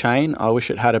 meters of chain. I wish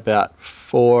it had about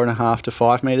 4.5 to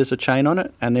 5 meters of chain on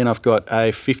it, and then I've got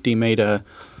a 50 meter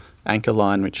anchor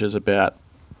line, which is about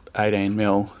 18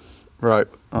 mil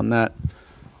rope on that.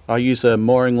 I use a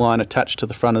mooring line attached to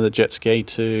the front of the jet ski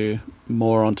to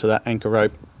moor onto that anchor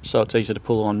rope, so it's easy to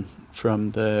pull on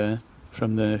from the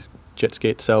jet ski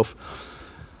itself.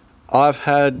 I've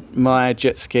had my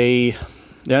jet ski,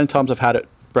 the only times I've had it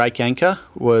break anchor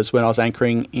was when I was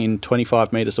anchoring in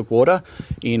 25 metres of water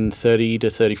in 30 to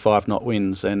 35 knot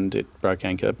winds, and it broke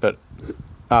anchor, but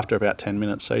after about 10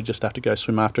 minutes, so you just have to go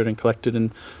swim after it and collect it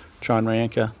and try and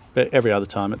re-anchor. But every other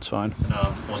time it's fine.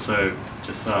 Also,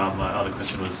 just my other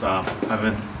question was, I've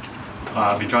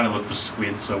been trying to look for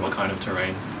squid, so what kind of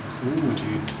terrain would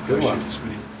you go shoot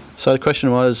squid in? So the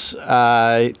question was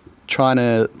trying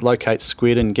to locate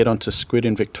squid and get onto squid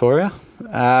in Victoria.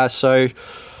 So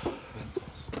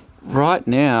right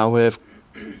now we're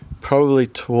probably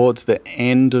towards the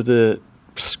end of the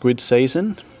squid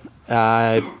season,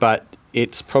 but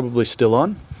it's probably still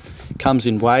on. It comes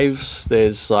in waves.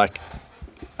 There's like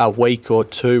a week or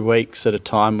 2 weeks at a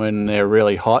time when they're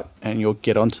really hot and you'll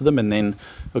get onto them, and then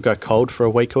it'll go cold for a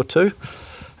week or 2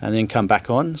 and then come back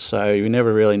on. So you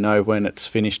never really know when it's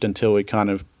finished until we kind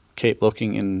of keep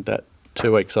looking, and that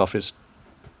 2 weeks off is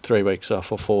 3 weeks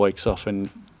off or 4 weeks off, and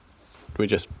we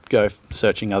just go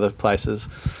searching other places.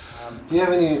 Do you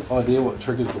have any idea what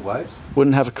triggers the waves?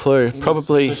 Wouldn't have a clue. Any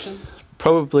Probably suspicions?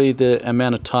 probably the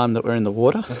amount of time that we're in the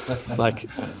water. Like,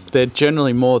 they're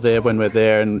generally more there when we're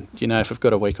there, and you know, if we've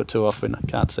got a week or 2 off, we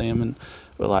can't see them, and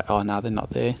we're like, oh no, they're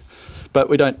not there.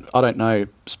 But I don't know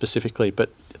specifically, but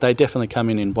they definitely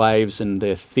come in waves, and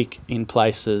they're thick in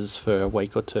places for a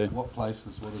week or 2. What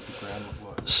places? What does the ground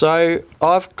look like? So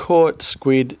I've caught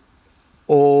squid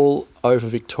all over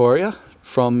Victoria,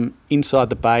 from inside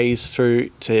the bays through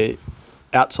to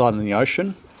outside in the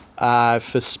ocean.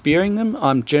 For spearing them,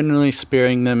 I'm generally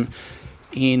spearing them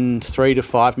in 3 to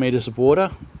 5 metres of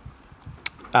water.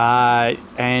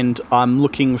 And I'm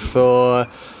looking for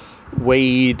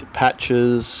weed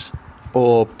patches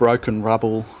or broken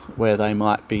rubble where they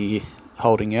might be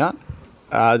holding out.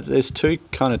 There's two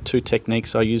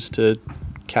techniques I use to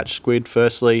catch squid.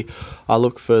 Firstly, I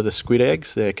look for the squid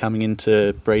eggs. They're coming in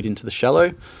to breed into the shallow.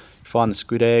 You find the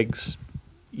squid eggs,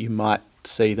 you might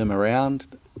see them around,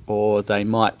 or they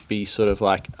might be sort of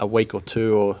like a week or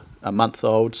 2 or a month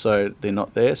old, so they're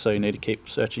not there, so you need to keep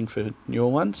searching for newer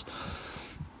ones.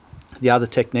 The other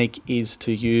technique is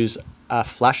to use a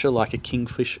flasher, like a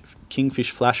kingfish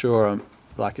flasher, or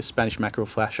like a Spanish mackerel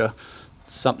flasher,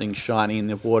 something shiny in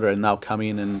the water, and they'll come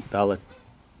in and they'll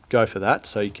go for that,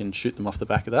 so you can shoot them off the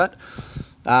back of that.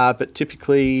 But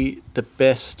typically the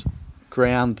best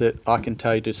ground that I can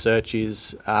tell you to search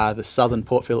is the southern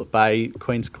Port Phillip Bay,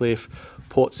 Queenscliff,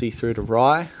 Portsea through to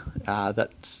Rye.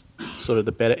 That's sort of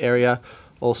the better area.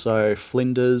 Also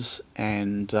Flinders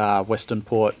and Western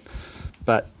Port.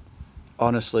 But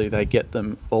honestly, they get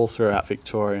them all throughout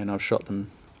Victoria, and I've shot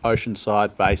them ocean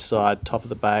side, bay side, top of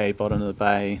the bay, bottom of the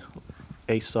bay,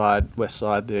 east side, west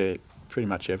side. They're pretty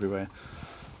much everywhere.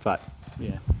 But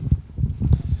yeah.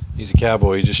 He's a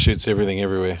cowboy. He just shoots everything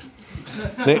everywhere.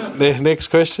 Next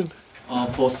question.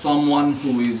 For someone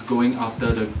who is going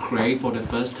after the cray for the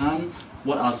first time,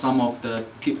 what are some of the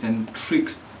tips and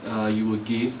tricks you will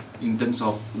give in terms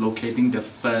of locating the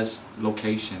first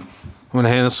location? I'm going to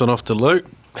hand this one off to Luke.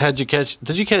 Did you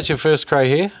catch your first cray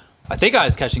here? I think I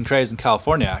was catching crays in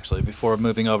California, actually, before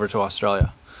moving over to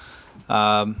Australia.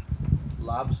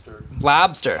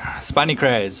 Lobster, spiny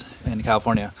crays in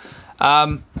Crays.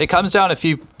 It comes down to a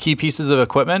few key pieces of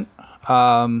equipment.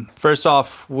 First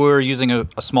off, we're using a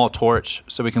small torch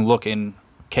so we can look in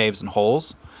caves and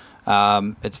holes.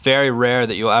 It's very rare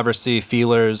that you'll ever see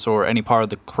feelers or any part of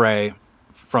the cray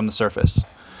from the surface.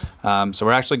 So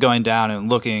we're actually going down and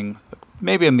looking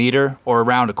maybe a meter or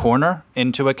around a corner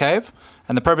into a cave.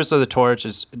 And the purpose of the torch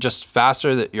is just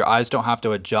faster, that your eyes don't have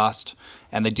to adjust,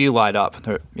 and they do light up.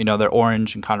 They're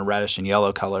orange and kind of reddish and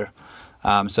yellow color.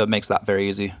 So it makes that very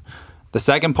easy. The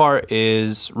second part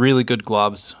is really good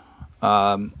gloves.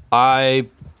 I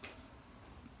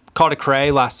caught a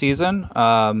cray last season.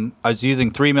 I was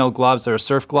using 3mm gloves. They're a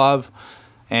surf glove,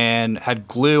 and had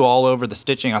glue all over the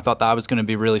stitching. I thought that was going to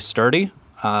be really sturdy,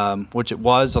 which it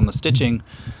was on the stitching,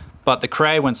 but the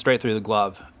cray went straight through the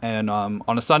glove. And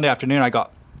on a Sunday afternoon, I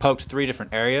got poked 3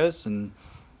 different areas, and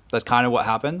that's kind of what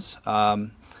happens.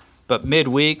 But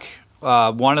midweek,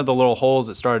 one of the little holes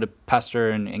that started to pester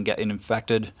and get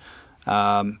infected,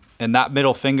 and that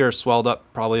middle finger swelled up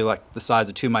probably like the size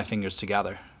of 2 of my fingers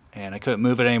together, and I couldn't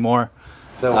move it anymore.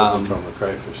 That wasn't from the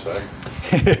crayfish, though.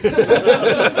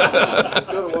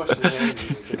 Gotta wash your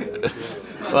hands.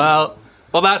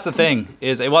 Well, that's the thing,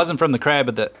 is it wasn't from the cray,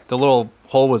 but the little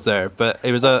hole was there. But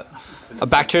it was a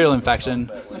bacterial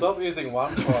infection. Stop using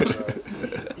one part, bro.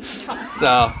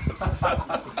 So,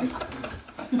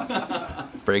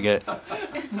 bring it.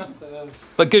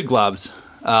 But good gloves.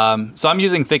 So I'm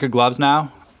using thicker gloves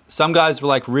now. Some guys were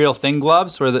like real thin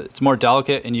gloves where it's more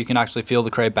delicate and you can actually feel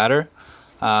the cray better.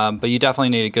 But you definitely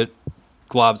need a good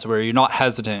gloves where you're not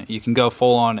hesitant. You can go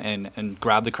full on and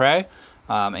grab the cray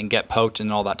and get poked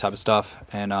and all that type of stuff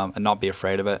and not be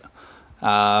afraid of it.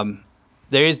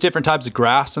 There is different types of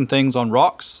grass and things on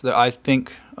rocks that I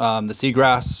think the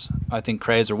seagrass, I think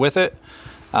crays are with it.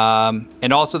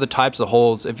 And also the types of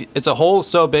holes. If it's a hole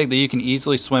so big that you can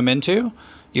easily swim into,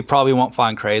 you probably won't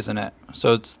find crays in it.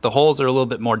 So the holes are a little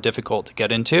bit more difficult to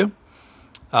get into.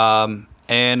 And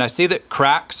I see that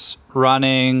cracks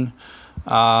running,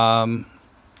 I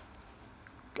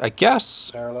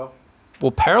guess,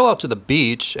 parallel to the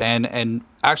beach, and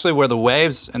actually where the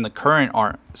waves and the current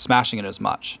aren't smashing it as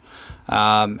much.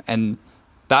 And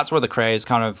that's where the crays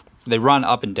they run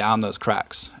up and down those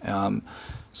cracks.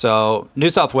 So New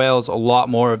South Wales, a lot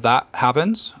more of that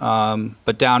happens,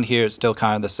 but down here it's still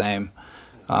kind of the same.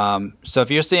 So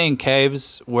if you're seeing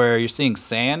caves where you're seeing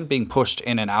sand being pushed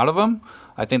in and out of them,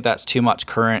 I think that's too much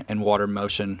current and water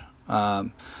motion.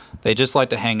 They just like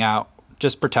to hang out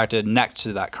just protected next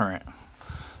to that current.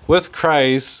 With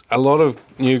crays, a lot of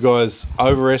new guys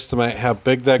overestimate how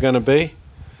big they're going to be,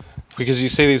 because you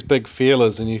see these big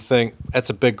feelers and you think that's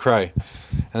a big cray,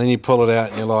 and then you pull it out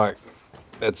and you're like,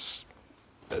 it's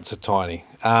a tiny.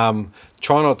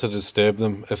 Try not to disturb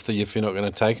them if you're not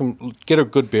going to take them. Get a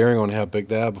good bearing on how big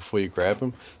they are before you grab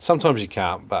them. Sometimes you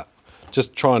can't, but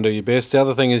just try and do your best. The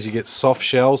other thing is you get soft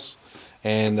shells,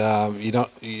 and you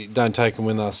don't take them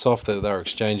when they're soft. They're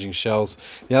exchanging shells.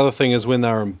 The other thing is when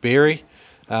they're in berry,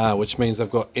 which means they've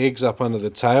got eggs up under the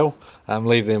tail.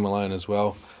 Leave them alone as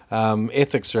well.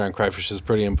 Ethics around crayfish is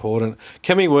pretty important.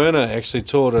 Kimmy Werner actually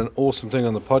taught an awesome thing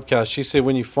on the podcast. She said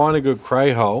when you find a good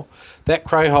cray hole, that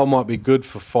cray hole might be good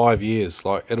for 5 years.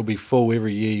 Like, it'll be full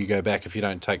every year you go back if you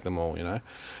don't take them all,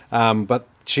 But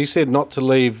she said not to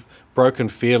leave broken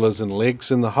feelers and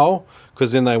legs in the hole,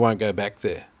 because then they won't go back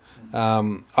there.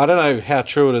 I don't know how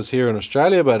true it is here in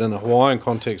Australia, but in a Hawaiian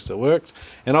context it worked.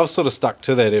 And I've sort of stuck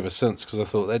to that ever since, because I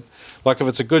thought that, like, if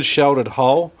it's a good sheltered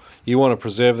hole, you want to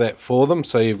preserve that for them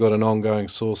so you've got an ongoing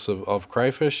source of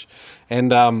crayfish.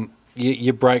 And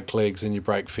you break legs and you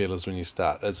break feelers when you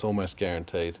start. It's almost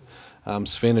guaranteed.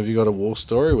 Sven, have you got a war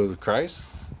story with crays?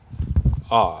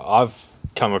 Oh, I've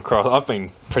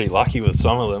been pretty lucky with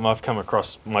some of them. I've come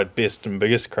across my best and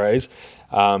biggest crays.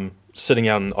 sitting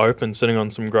out in the open, sitting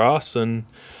on some grass, and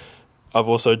I've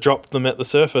also dropped them at the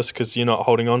surface because you're not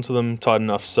holding on to them tight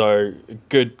enough. So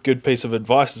good piece of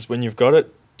advice is when you've got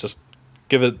it, just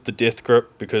give it the death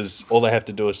grip, because all they have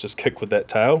to do is just kick with that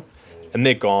tail and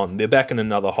they're gone. They're back in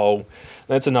another hole.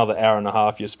 That's another hour and a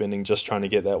half you're spending just trying to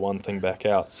get that one thing back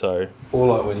out. So,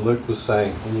 Or like when Luke was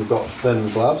saying, when you've got thin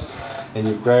gloves and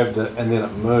you've grabbed it and then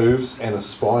it moves and a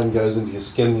spine goes into your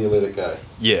skin and you let it go.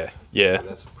 yeah.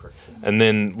 That's a prick. And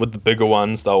then with the bigger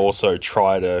ones, they'll also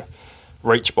try to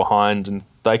reach behind, and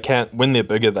they can't, when they're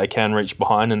bigger, they can reach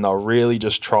behind, and they'll really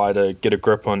just try to get a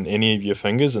grip on any of your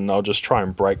fingers, and they'll just try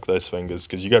and break those fingers,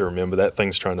 because you got to remember that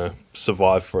thing's trying to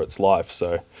survive for its life,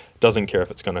 so it doesn't care if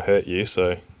it's going to hurt you.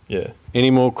 So yeah. Any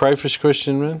more crayfish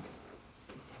question, man?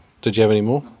 Did you have any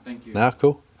more? Thank you. Nah,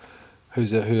 cool.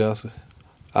 Who's that? Who else?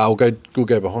 We'll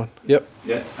go behind. Yep.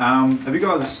 Yeah. Have you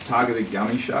guys targeted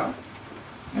gummy shark?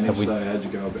 And Have if we- so, how'd you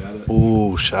go about it?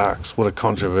 Ooh, sharks. What a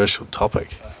controversial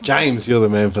topic. James, you're the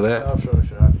man for that.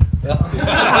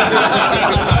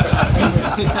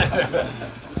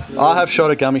 I have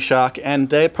shot a gummy shark, and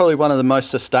they're probably one of the most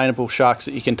sustainable sharks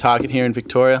that you can target here in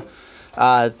Victoria.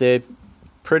 They're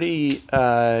pretty,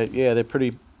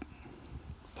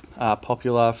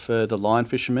 popular for the line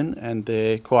fishermen, and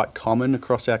they're quite common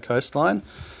across our coastline.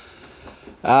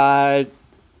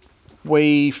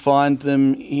 We find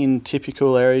them in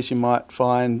typical areas. You might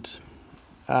find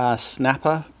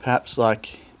snapper, perhaps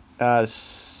like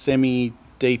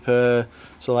semi-deeper,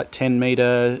 so like 10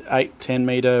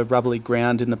 metre rubbly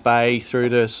ground in the bay, through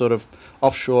to sort of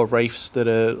offshore reefs that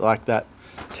are like that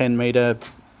 10 metre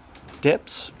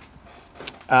depths.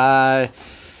 They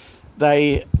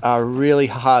are really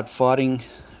hard fighting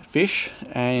fish,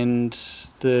 and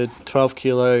the 12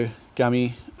 kilo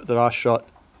gummy that I shot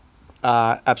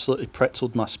absolutely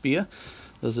pretzeled my spear.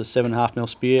 It was a 7.5mm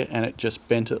spear, and it just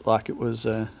bent it like it was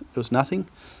nothing.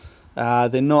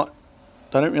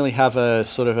 They don't really have a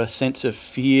sort of a sense of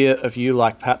fear of you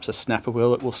like perhaps a snapper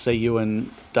will. It will see you and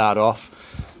dart off.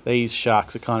 These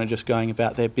sharks are kind of just going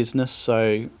about their business,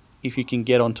 so if you can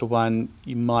get onto one,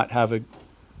 you might have a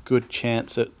good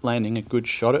chance at landing a good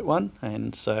shot at one,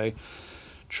 and so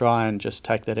try and just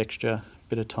take that extra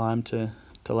bit of time to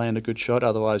land a good shot,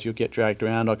 otherwise you'll get dragged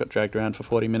around. I got dragged around for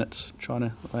 40 minutes trying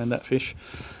to land that fish.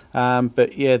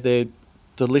 But yeah, they're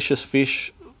delicious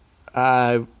fish.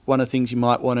 One of the things you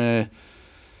might want to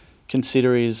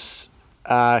consider is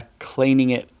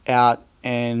cleaning it out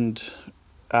and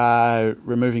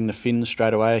removing the fins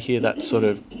straight away. I hear that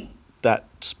that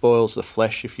spoils the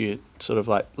flesh if you sort of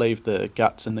like leave the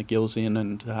guts and the gills in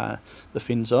and the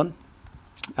fins on.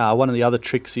 One of the other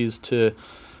tricks is to,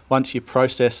 once you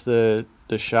process the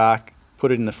shark, put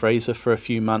it in the freezer for a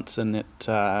few months, and it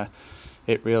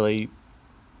really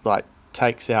like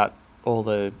takes out all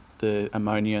the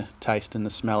ammonia taste and the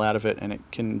smell out of it, and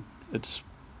it's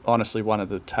honestly one of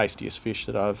the tastiest fish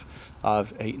that I've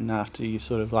eaten after you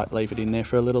sort of like leave it in there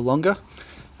for a little longer.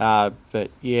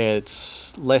 But yeah,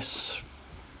 it's less,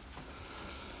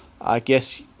 I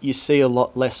guess you see a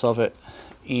lot less of it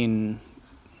on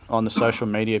the social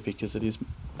media because it is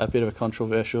a bit of a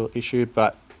controversial issue,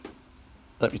 but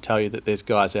let me tell you that there's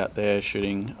guys out there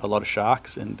shooting a lot of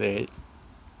sharks, and they're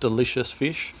delicious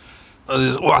fish.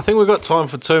 I think we've got time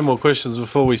for 2 more questions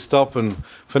before we stop and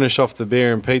finish off the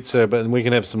beer and pizza, but we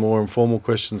can have some more informal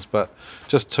questions, but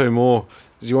just 2 more.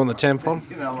 Did you want the tampon?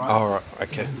 All right,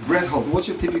 okay. Bread hold. What's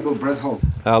your typical bread hold?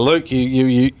 Luke,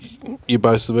 you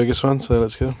boast the biggest one, so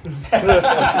let's go.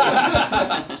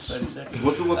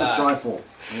 What's the strive for?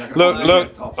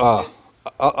 Look.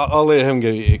 I'll let him go.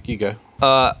 You go.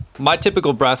 My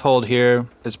typical breath hold here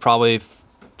is probably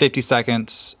 50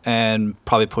 seconds and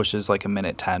probably pushes like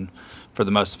 1:10 for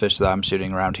the most fish that I'm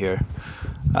shooting around here.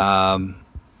 My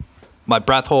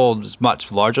breath hold is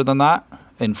much larger than that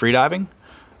in freediving.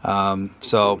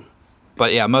 But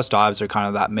yeah, most dives are kind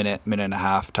of that minute and a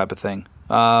half type of thing.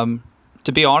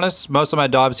 To be honest, most of my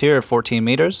dives here are 14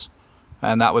 meters,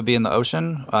 and that would be in the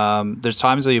ocean. There's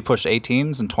times where you push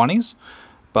 18s and 20s,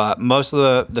 but most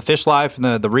of the fish life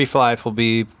and the reef life will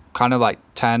be kind of like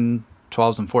 10,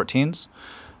 12s, and 14s.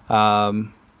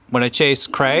 When I chase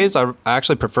crays, I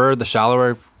actually prefer the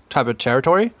shallower type of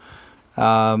territory.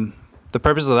 The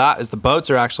purpose of that is the boats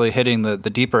are actually hitting the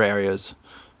deeper areas.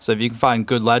 So if you can find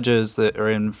good ledges that are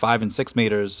in 5 and 6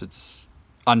 meters, it's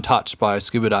untouched by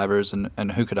scuba divers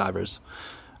and hookah divers.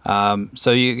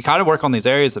 So you kind of work on these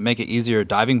areas that make it easier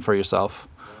diving for yourself.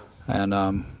 And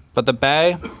but the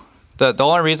bay, the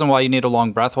only reason why you need a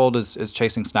long breath hold is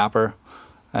chasing snapper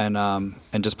and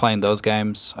just playing those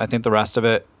games. I think the rest of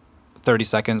it, 30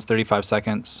 seconds, 35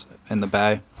 seconds in the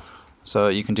bay. So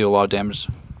you can do a lot of damage.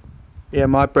 Yeah,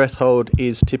 my breath hold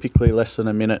is typically less than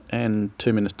a minute and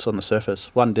 2 minutes on the surface.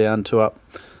 1 down, 2 up.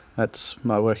 That's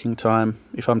my working time.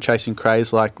 If I'm chasing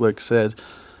crays, like Luke said,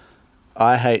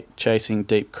 I hate chasing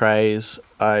deep crays.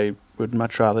 I would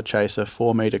much rather chase a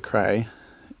 4 metre cray,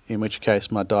 in which case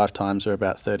my dive times are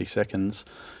about 30 seconds,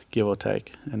 give or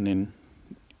take. And then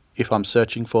if I'm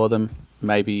searching for them,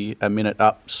 maybe a minute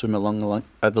up, swim along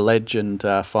the ledge and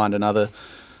find another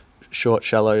short,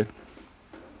 shallow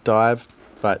dive.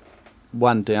 But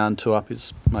 1 down, 2 up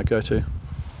is my go-to.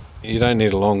 You don't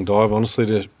need a long dive,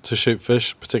 honestly, to shoot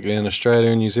fish, particularly in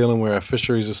Australia and New Zealand, where our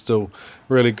fisheries are still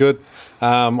really good.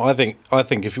 I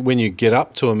think if when you get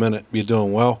up to a minute, you're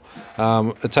doing well.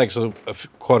 It takes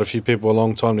quite a few people a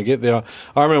long time to get there.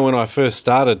 I remember when I first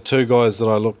started, 2 guys that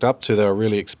I looked up to, they were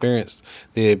really experienced.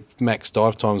 Their max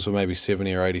dive times were maybe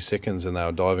 70 or 80 seconds, and they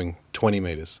were diving 20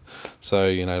 metres. So,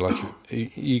 like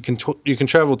you can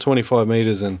travel 25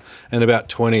 metres in about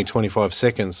 20, 25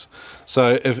 seconds.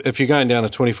 So if you're going down to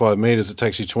 25 metres, it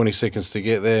takes you 20 seconds to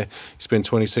get there. You spend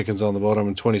 20 seconds on the bottom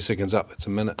and 20 seconds up. It's a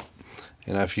minute.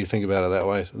 If you think about it that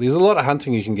way. So there's a lot of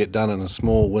hunting you can get done in a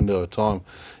small window of time.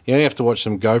 You only have to watch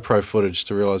some GoPro footage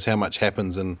to realise how much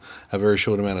happens in a very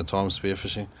short amount of time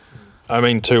spearfishing. I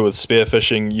mean, too, with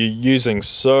spearfishing, you're using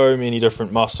so many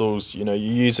different muscles. You're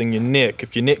using your neck.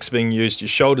 If your neck's being used, your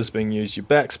shoulder's being used, your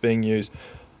back's being used.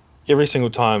 Every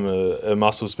single time a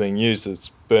muscle's being used, it's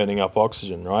burning up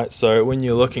oxygen, right? So when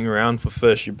you're looking around for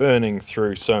fish, you're burning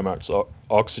through so much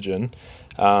oxygen.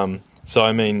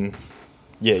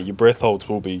 Your breath holds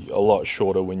will be a lot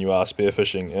shorter when you are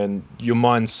spearfishing, and your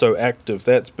mind's so active,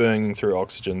 that's burning through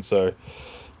oxygen. So,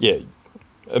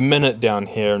 a minute down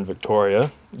here in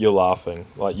Victoria, you're laughing.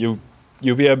 Like, you'll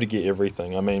be able to get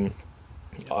everything. I mean,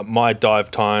 my dive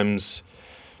time's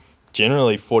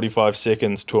generally 45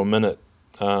 seconds to a minute.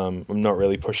 I'm not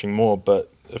really pushing more,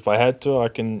 but if I had to, I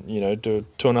can, do a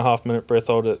 2.5 minute breath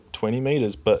hold at 20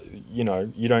 metres, but, you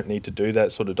don't need to do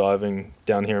that sort of diving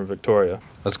down here in Victoria.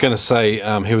 I was going to say,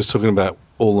 he was talking about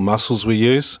all the muscles we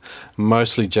use.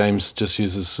 Mostly James just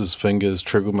uses his fingers,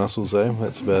 trigger muscles,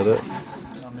 That's about it.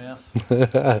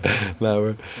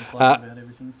 No,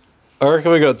 I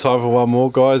reckon we got time for one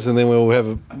more, guys, and then we'll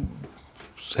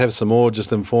have some more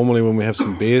just informally when we have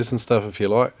some beers and stuff, if you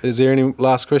like. Is there any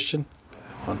last question?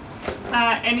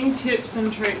 Any tips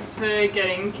and tricks for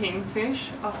getting kingfish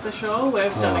off the shore?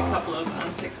 We've done a couple of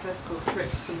unsuccessful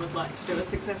trips and would like to do a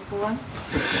successful one.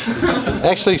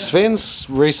 Actually, Sven's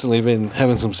recently been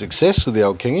having some success with the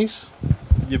old kingies.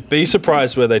 You'd be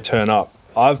surprised where they turn up.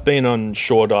 I've been on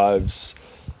shore dives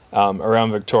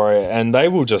around Victoria, and they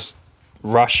will just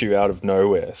rush you out of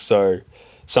nowhere. So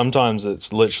sometimes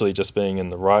it's literally just being in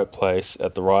the right place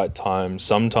at the right time.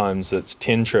 Sometimes it's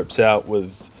 10 trips out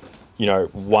with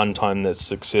one time that's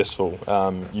successful.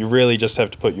 You really just have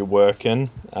to put your work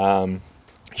in.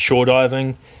 Shore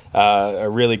diving, a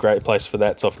really great place for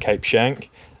that's off Cape Shank.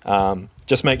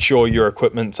 Just make sure your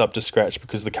equipment's up to scratch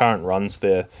because the current runs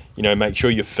there. Make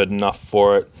sure you're fit enough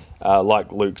for it.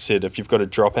 Like Luke said, if you've got a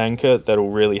drop anchor,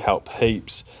 that'll really help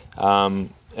heaps.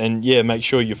 Make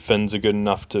sure your fins are good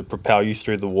enough to propel you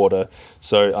through the water.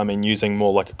 So, using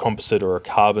more like a composite or a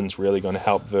carbon's really going to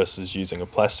help versus using a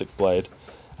plastic blade.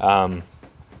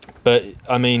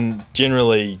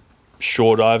 Generally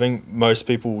shore diving, most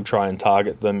people will try and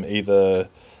target them either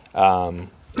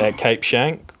at Cape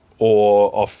Shank or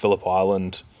off Phillip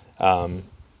Island. I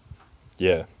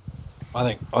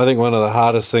think one of the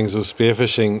hardest things with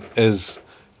spearfishing is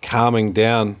calming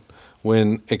down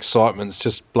when excitement's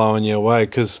just blowing you away,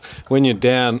 because when you're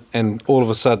down and all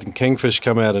of a sudden kingfish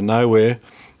come out of nowhere,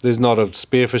 there's not a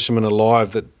spear fisherman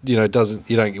alive that you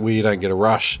don't get a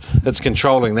rush. It's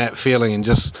controlling that feeling and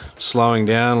just slowing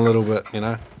down a little bit.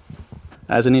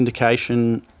 As an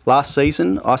indication, last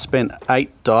season I spent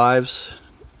 8 dives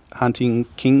hunting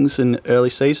kings in the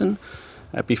early season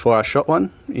before I shot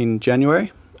one in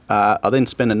January. I then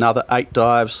spent another 8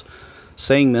 dives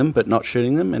seeing them but not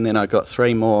shooting them, and then I got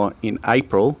 3 more in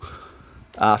April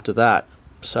after that.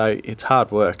 So it's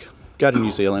hard work. Go to New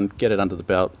Zealand, get it under the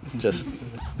belt.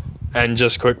 And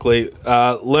just quickly,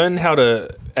 learn how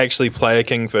to actually play a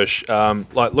kingfish.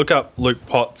 Look up Luke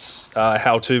Potts'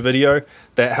 how-to video.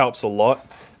 That helps a lot.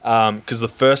 Because the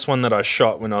first one that I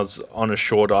shot when I was on a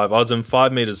shore dive, I was in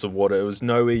 5 metres of water. It was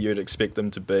nowhere you'd expect them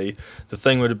to be. The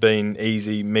thing would have been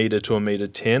easy, metre to 1.10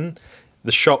 meters.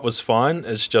 The shot was fine.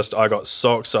 It's just I got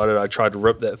so excited I tried to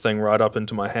rip that thing right up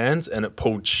into my hands and it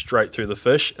pulled straight through the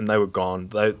fish and they were gone.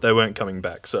 They weren't coming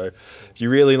back. So if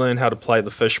you really learn how to play the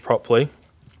fish properly,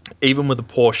 even with a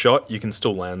poor shot, you can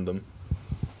still land them.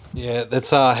 Yeah,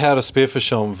 that's How to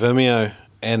Spearfish on Vimeo.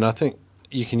 And I think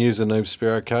you can use the Noob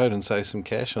Spiro code and save some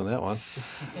cash on that one.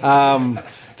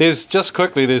 There's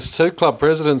 2 club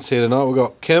presidents here tonight. We've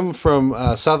got Kim from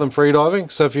Southern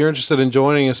Freediving. So if you're interested in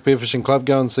joining a spearfishing club,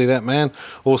 go and see that man.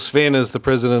 Or Sven is the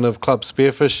president of Club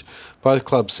Spearfish. Both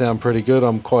clubs sound pretty good.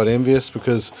 I'm quite envious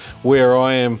because where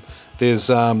I am, there's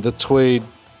the Tweed,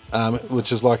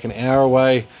 which is like an hour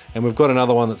away, and we've got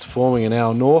another one that's forming an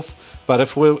hour north. But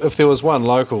if there was one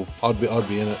local, I'd be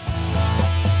in it.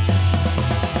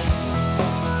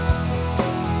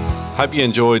 Hope you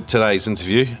enjoyed today's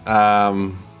interview.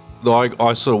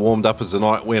 I sort of warmed up as the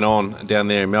night went on down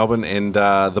there in Melbourne, and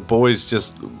the boys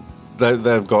just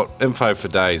they've got info for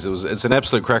days. It's an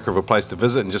absolute cracker of a place to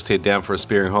visit and just head down for a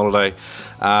spearing holiday.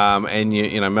 And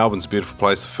you know, Melbourne's a beautiful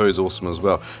place. The food's awesome as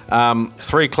well.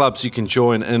 3 clubs you can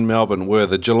join in Melbourne were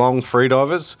the Geelong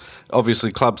Freedivers,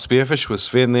 obviously Club Spearfish with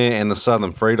Sven there, and the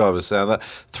Southern Freedivers. Now,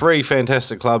 3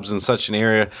 fantastic clubs in such an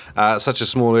area, such a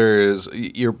small area.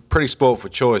 You're pretty spoilt for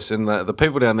choice, and the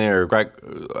people down there are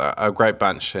a great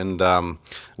bunch. And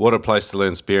what a place to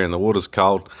learn spearing. The water's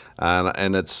cold.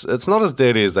 And it's not as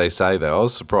dirty as they say though. I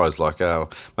was surprised. Like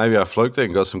maybe I fluked it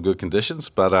and got some good conditions,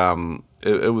 but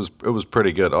it was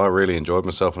pretty good. I really enjoyed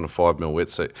myself in a 5mm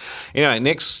wetsuit. Anyway,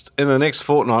 in the next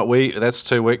fortnight, that's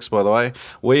 2 weeks by the way,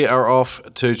 we are off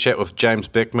to chat with James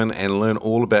Beckman and learn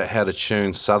all about how to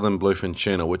tune Southern Bluefin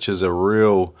tuna, which is a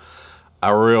real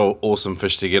awesome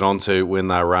fish to get onto when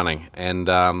they're running. And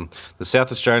the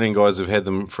South Australian guys have had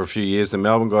them for a few years. The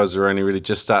Melbourne guys are only really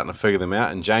just starting to figure them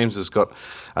out. And James has got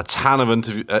a ton of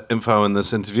info in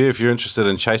this interview. If you're interested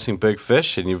in chasing big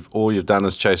fish and all you've done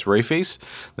is chase reefies,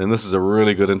 then this is a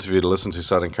really good interview to listen to.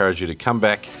 So I'd encourage you to come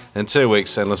back in 2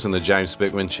 weeks and listen to James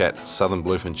Beckman chat Southern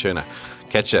Bluefin tuna.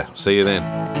 Catch ya. See you then.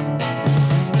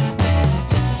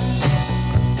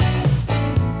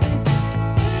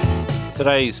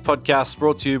 Today's podcast is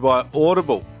brought to you by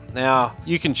Audible. Now,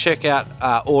 you can check out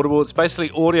Audible. It's basically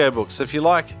audiobooks. So if you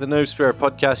like the Noob Spiro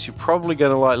podcast, you're probably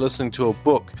going to like listening to a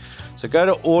book. So go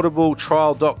to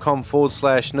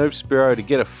audibletrial.com/Noob Spiro to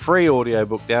get a free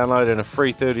audiobook download and a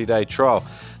free 30-day trial.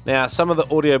 Now, some of the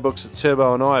audiobooks that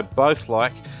Turbo and I both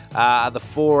like are the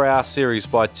 4-Hour series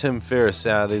by Tim Ferriss.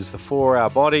 There's the 4-Hour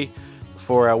Body,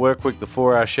 4-Hour Workweek, the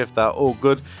 4-Hour Shift. They're all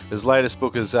good. His latest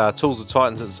book is Tools of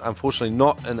Titans. It's unfortunately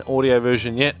not an audio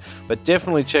version yet, but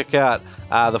definitely check out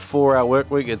the 4-Hour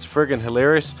Workweek. It's friggin'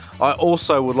 hilarious. I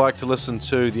also would like to listen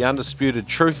to The Undisputed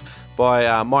Truth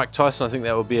by Mike Tyson. I think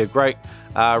that would be a great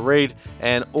read.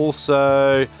 And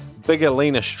also Bigger,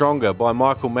 Leaner, Stronger by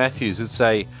Michael Matthews. It's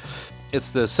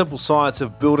the simple science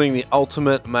of building the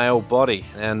ultimate male body,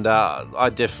 and I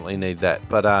definitely need that.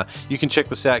 But you can check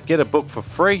this out. Get a book for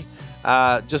free.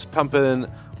 Just pump in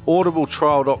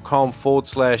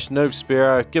audibletrial.com/Noob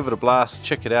Spiro. Give it a blast.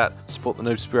 Check it out. Support the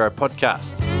Noob Spiro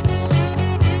podcast.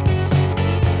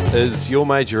 Is your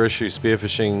major issue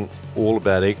spearfishing all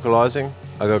about equalising?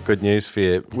 I got good news for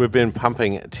you. We've been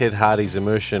pumping Ted Hardy's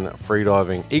immersion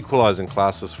freediving equalising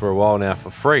classes for a while now for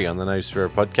free on the Noob Spiro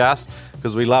podcast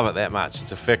because we love it that much.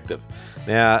 It's effective.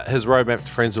 Now, his Roadmap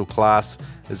to Frenzel class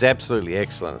is absolutely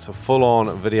excellent. It's a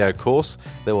full-on video course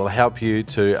that will help you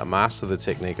to master the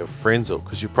technique of Frenzel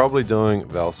because you're probably doing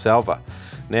Valsalva.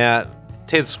 Now,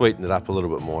 Ted sweetened it up a little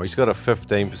bit more. He's got a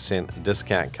 15%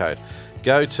 discount code.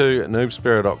 Go to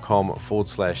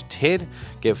noobspiro.com/Ted,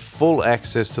 get full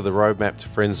access to the Roadmap to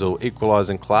Frenzel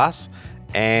equalising class,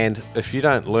 and if you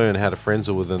don't learn how to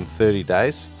Frenzel within 30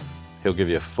 days, he'll give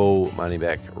you a full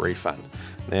money-back refund.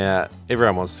 Now,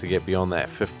 everyone wants to get beyond that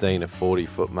 15 to 40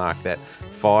 foot mark, that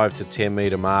 5 to 10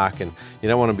 metre mark, and you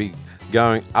don't want to be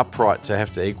going upright to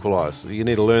have to equalise. So you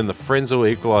need to learn the Frenzel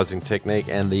equalising technique,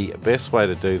 and the best way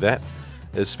to do that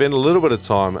is spend a little bit of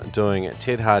time doing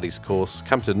Ted Hardy's course.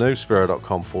 Come to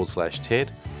noobspiro.com/Ted,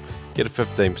 get a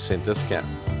 15% discount.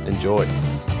 Enjoy.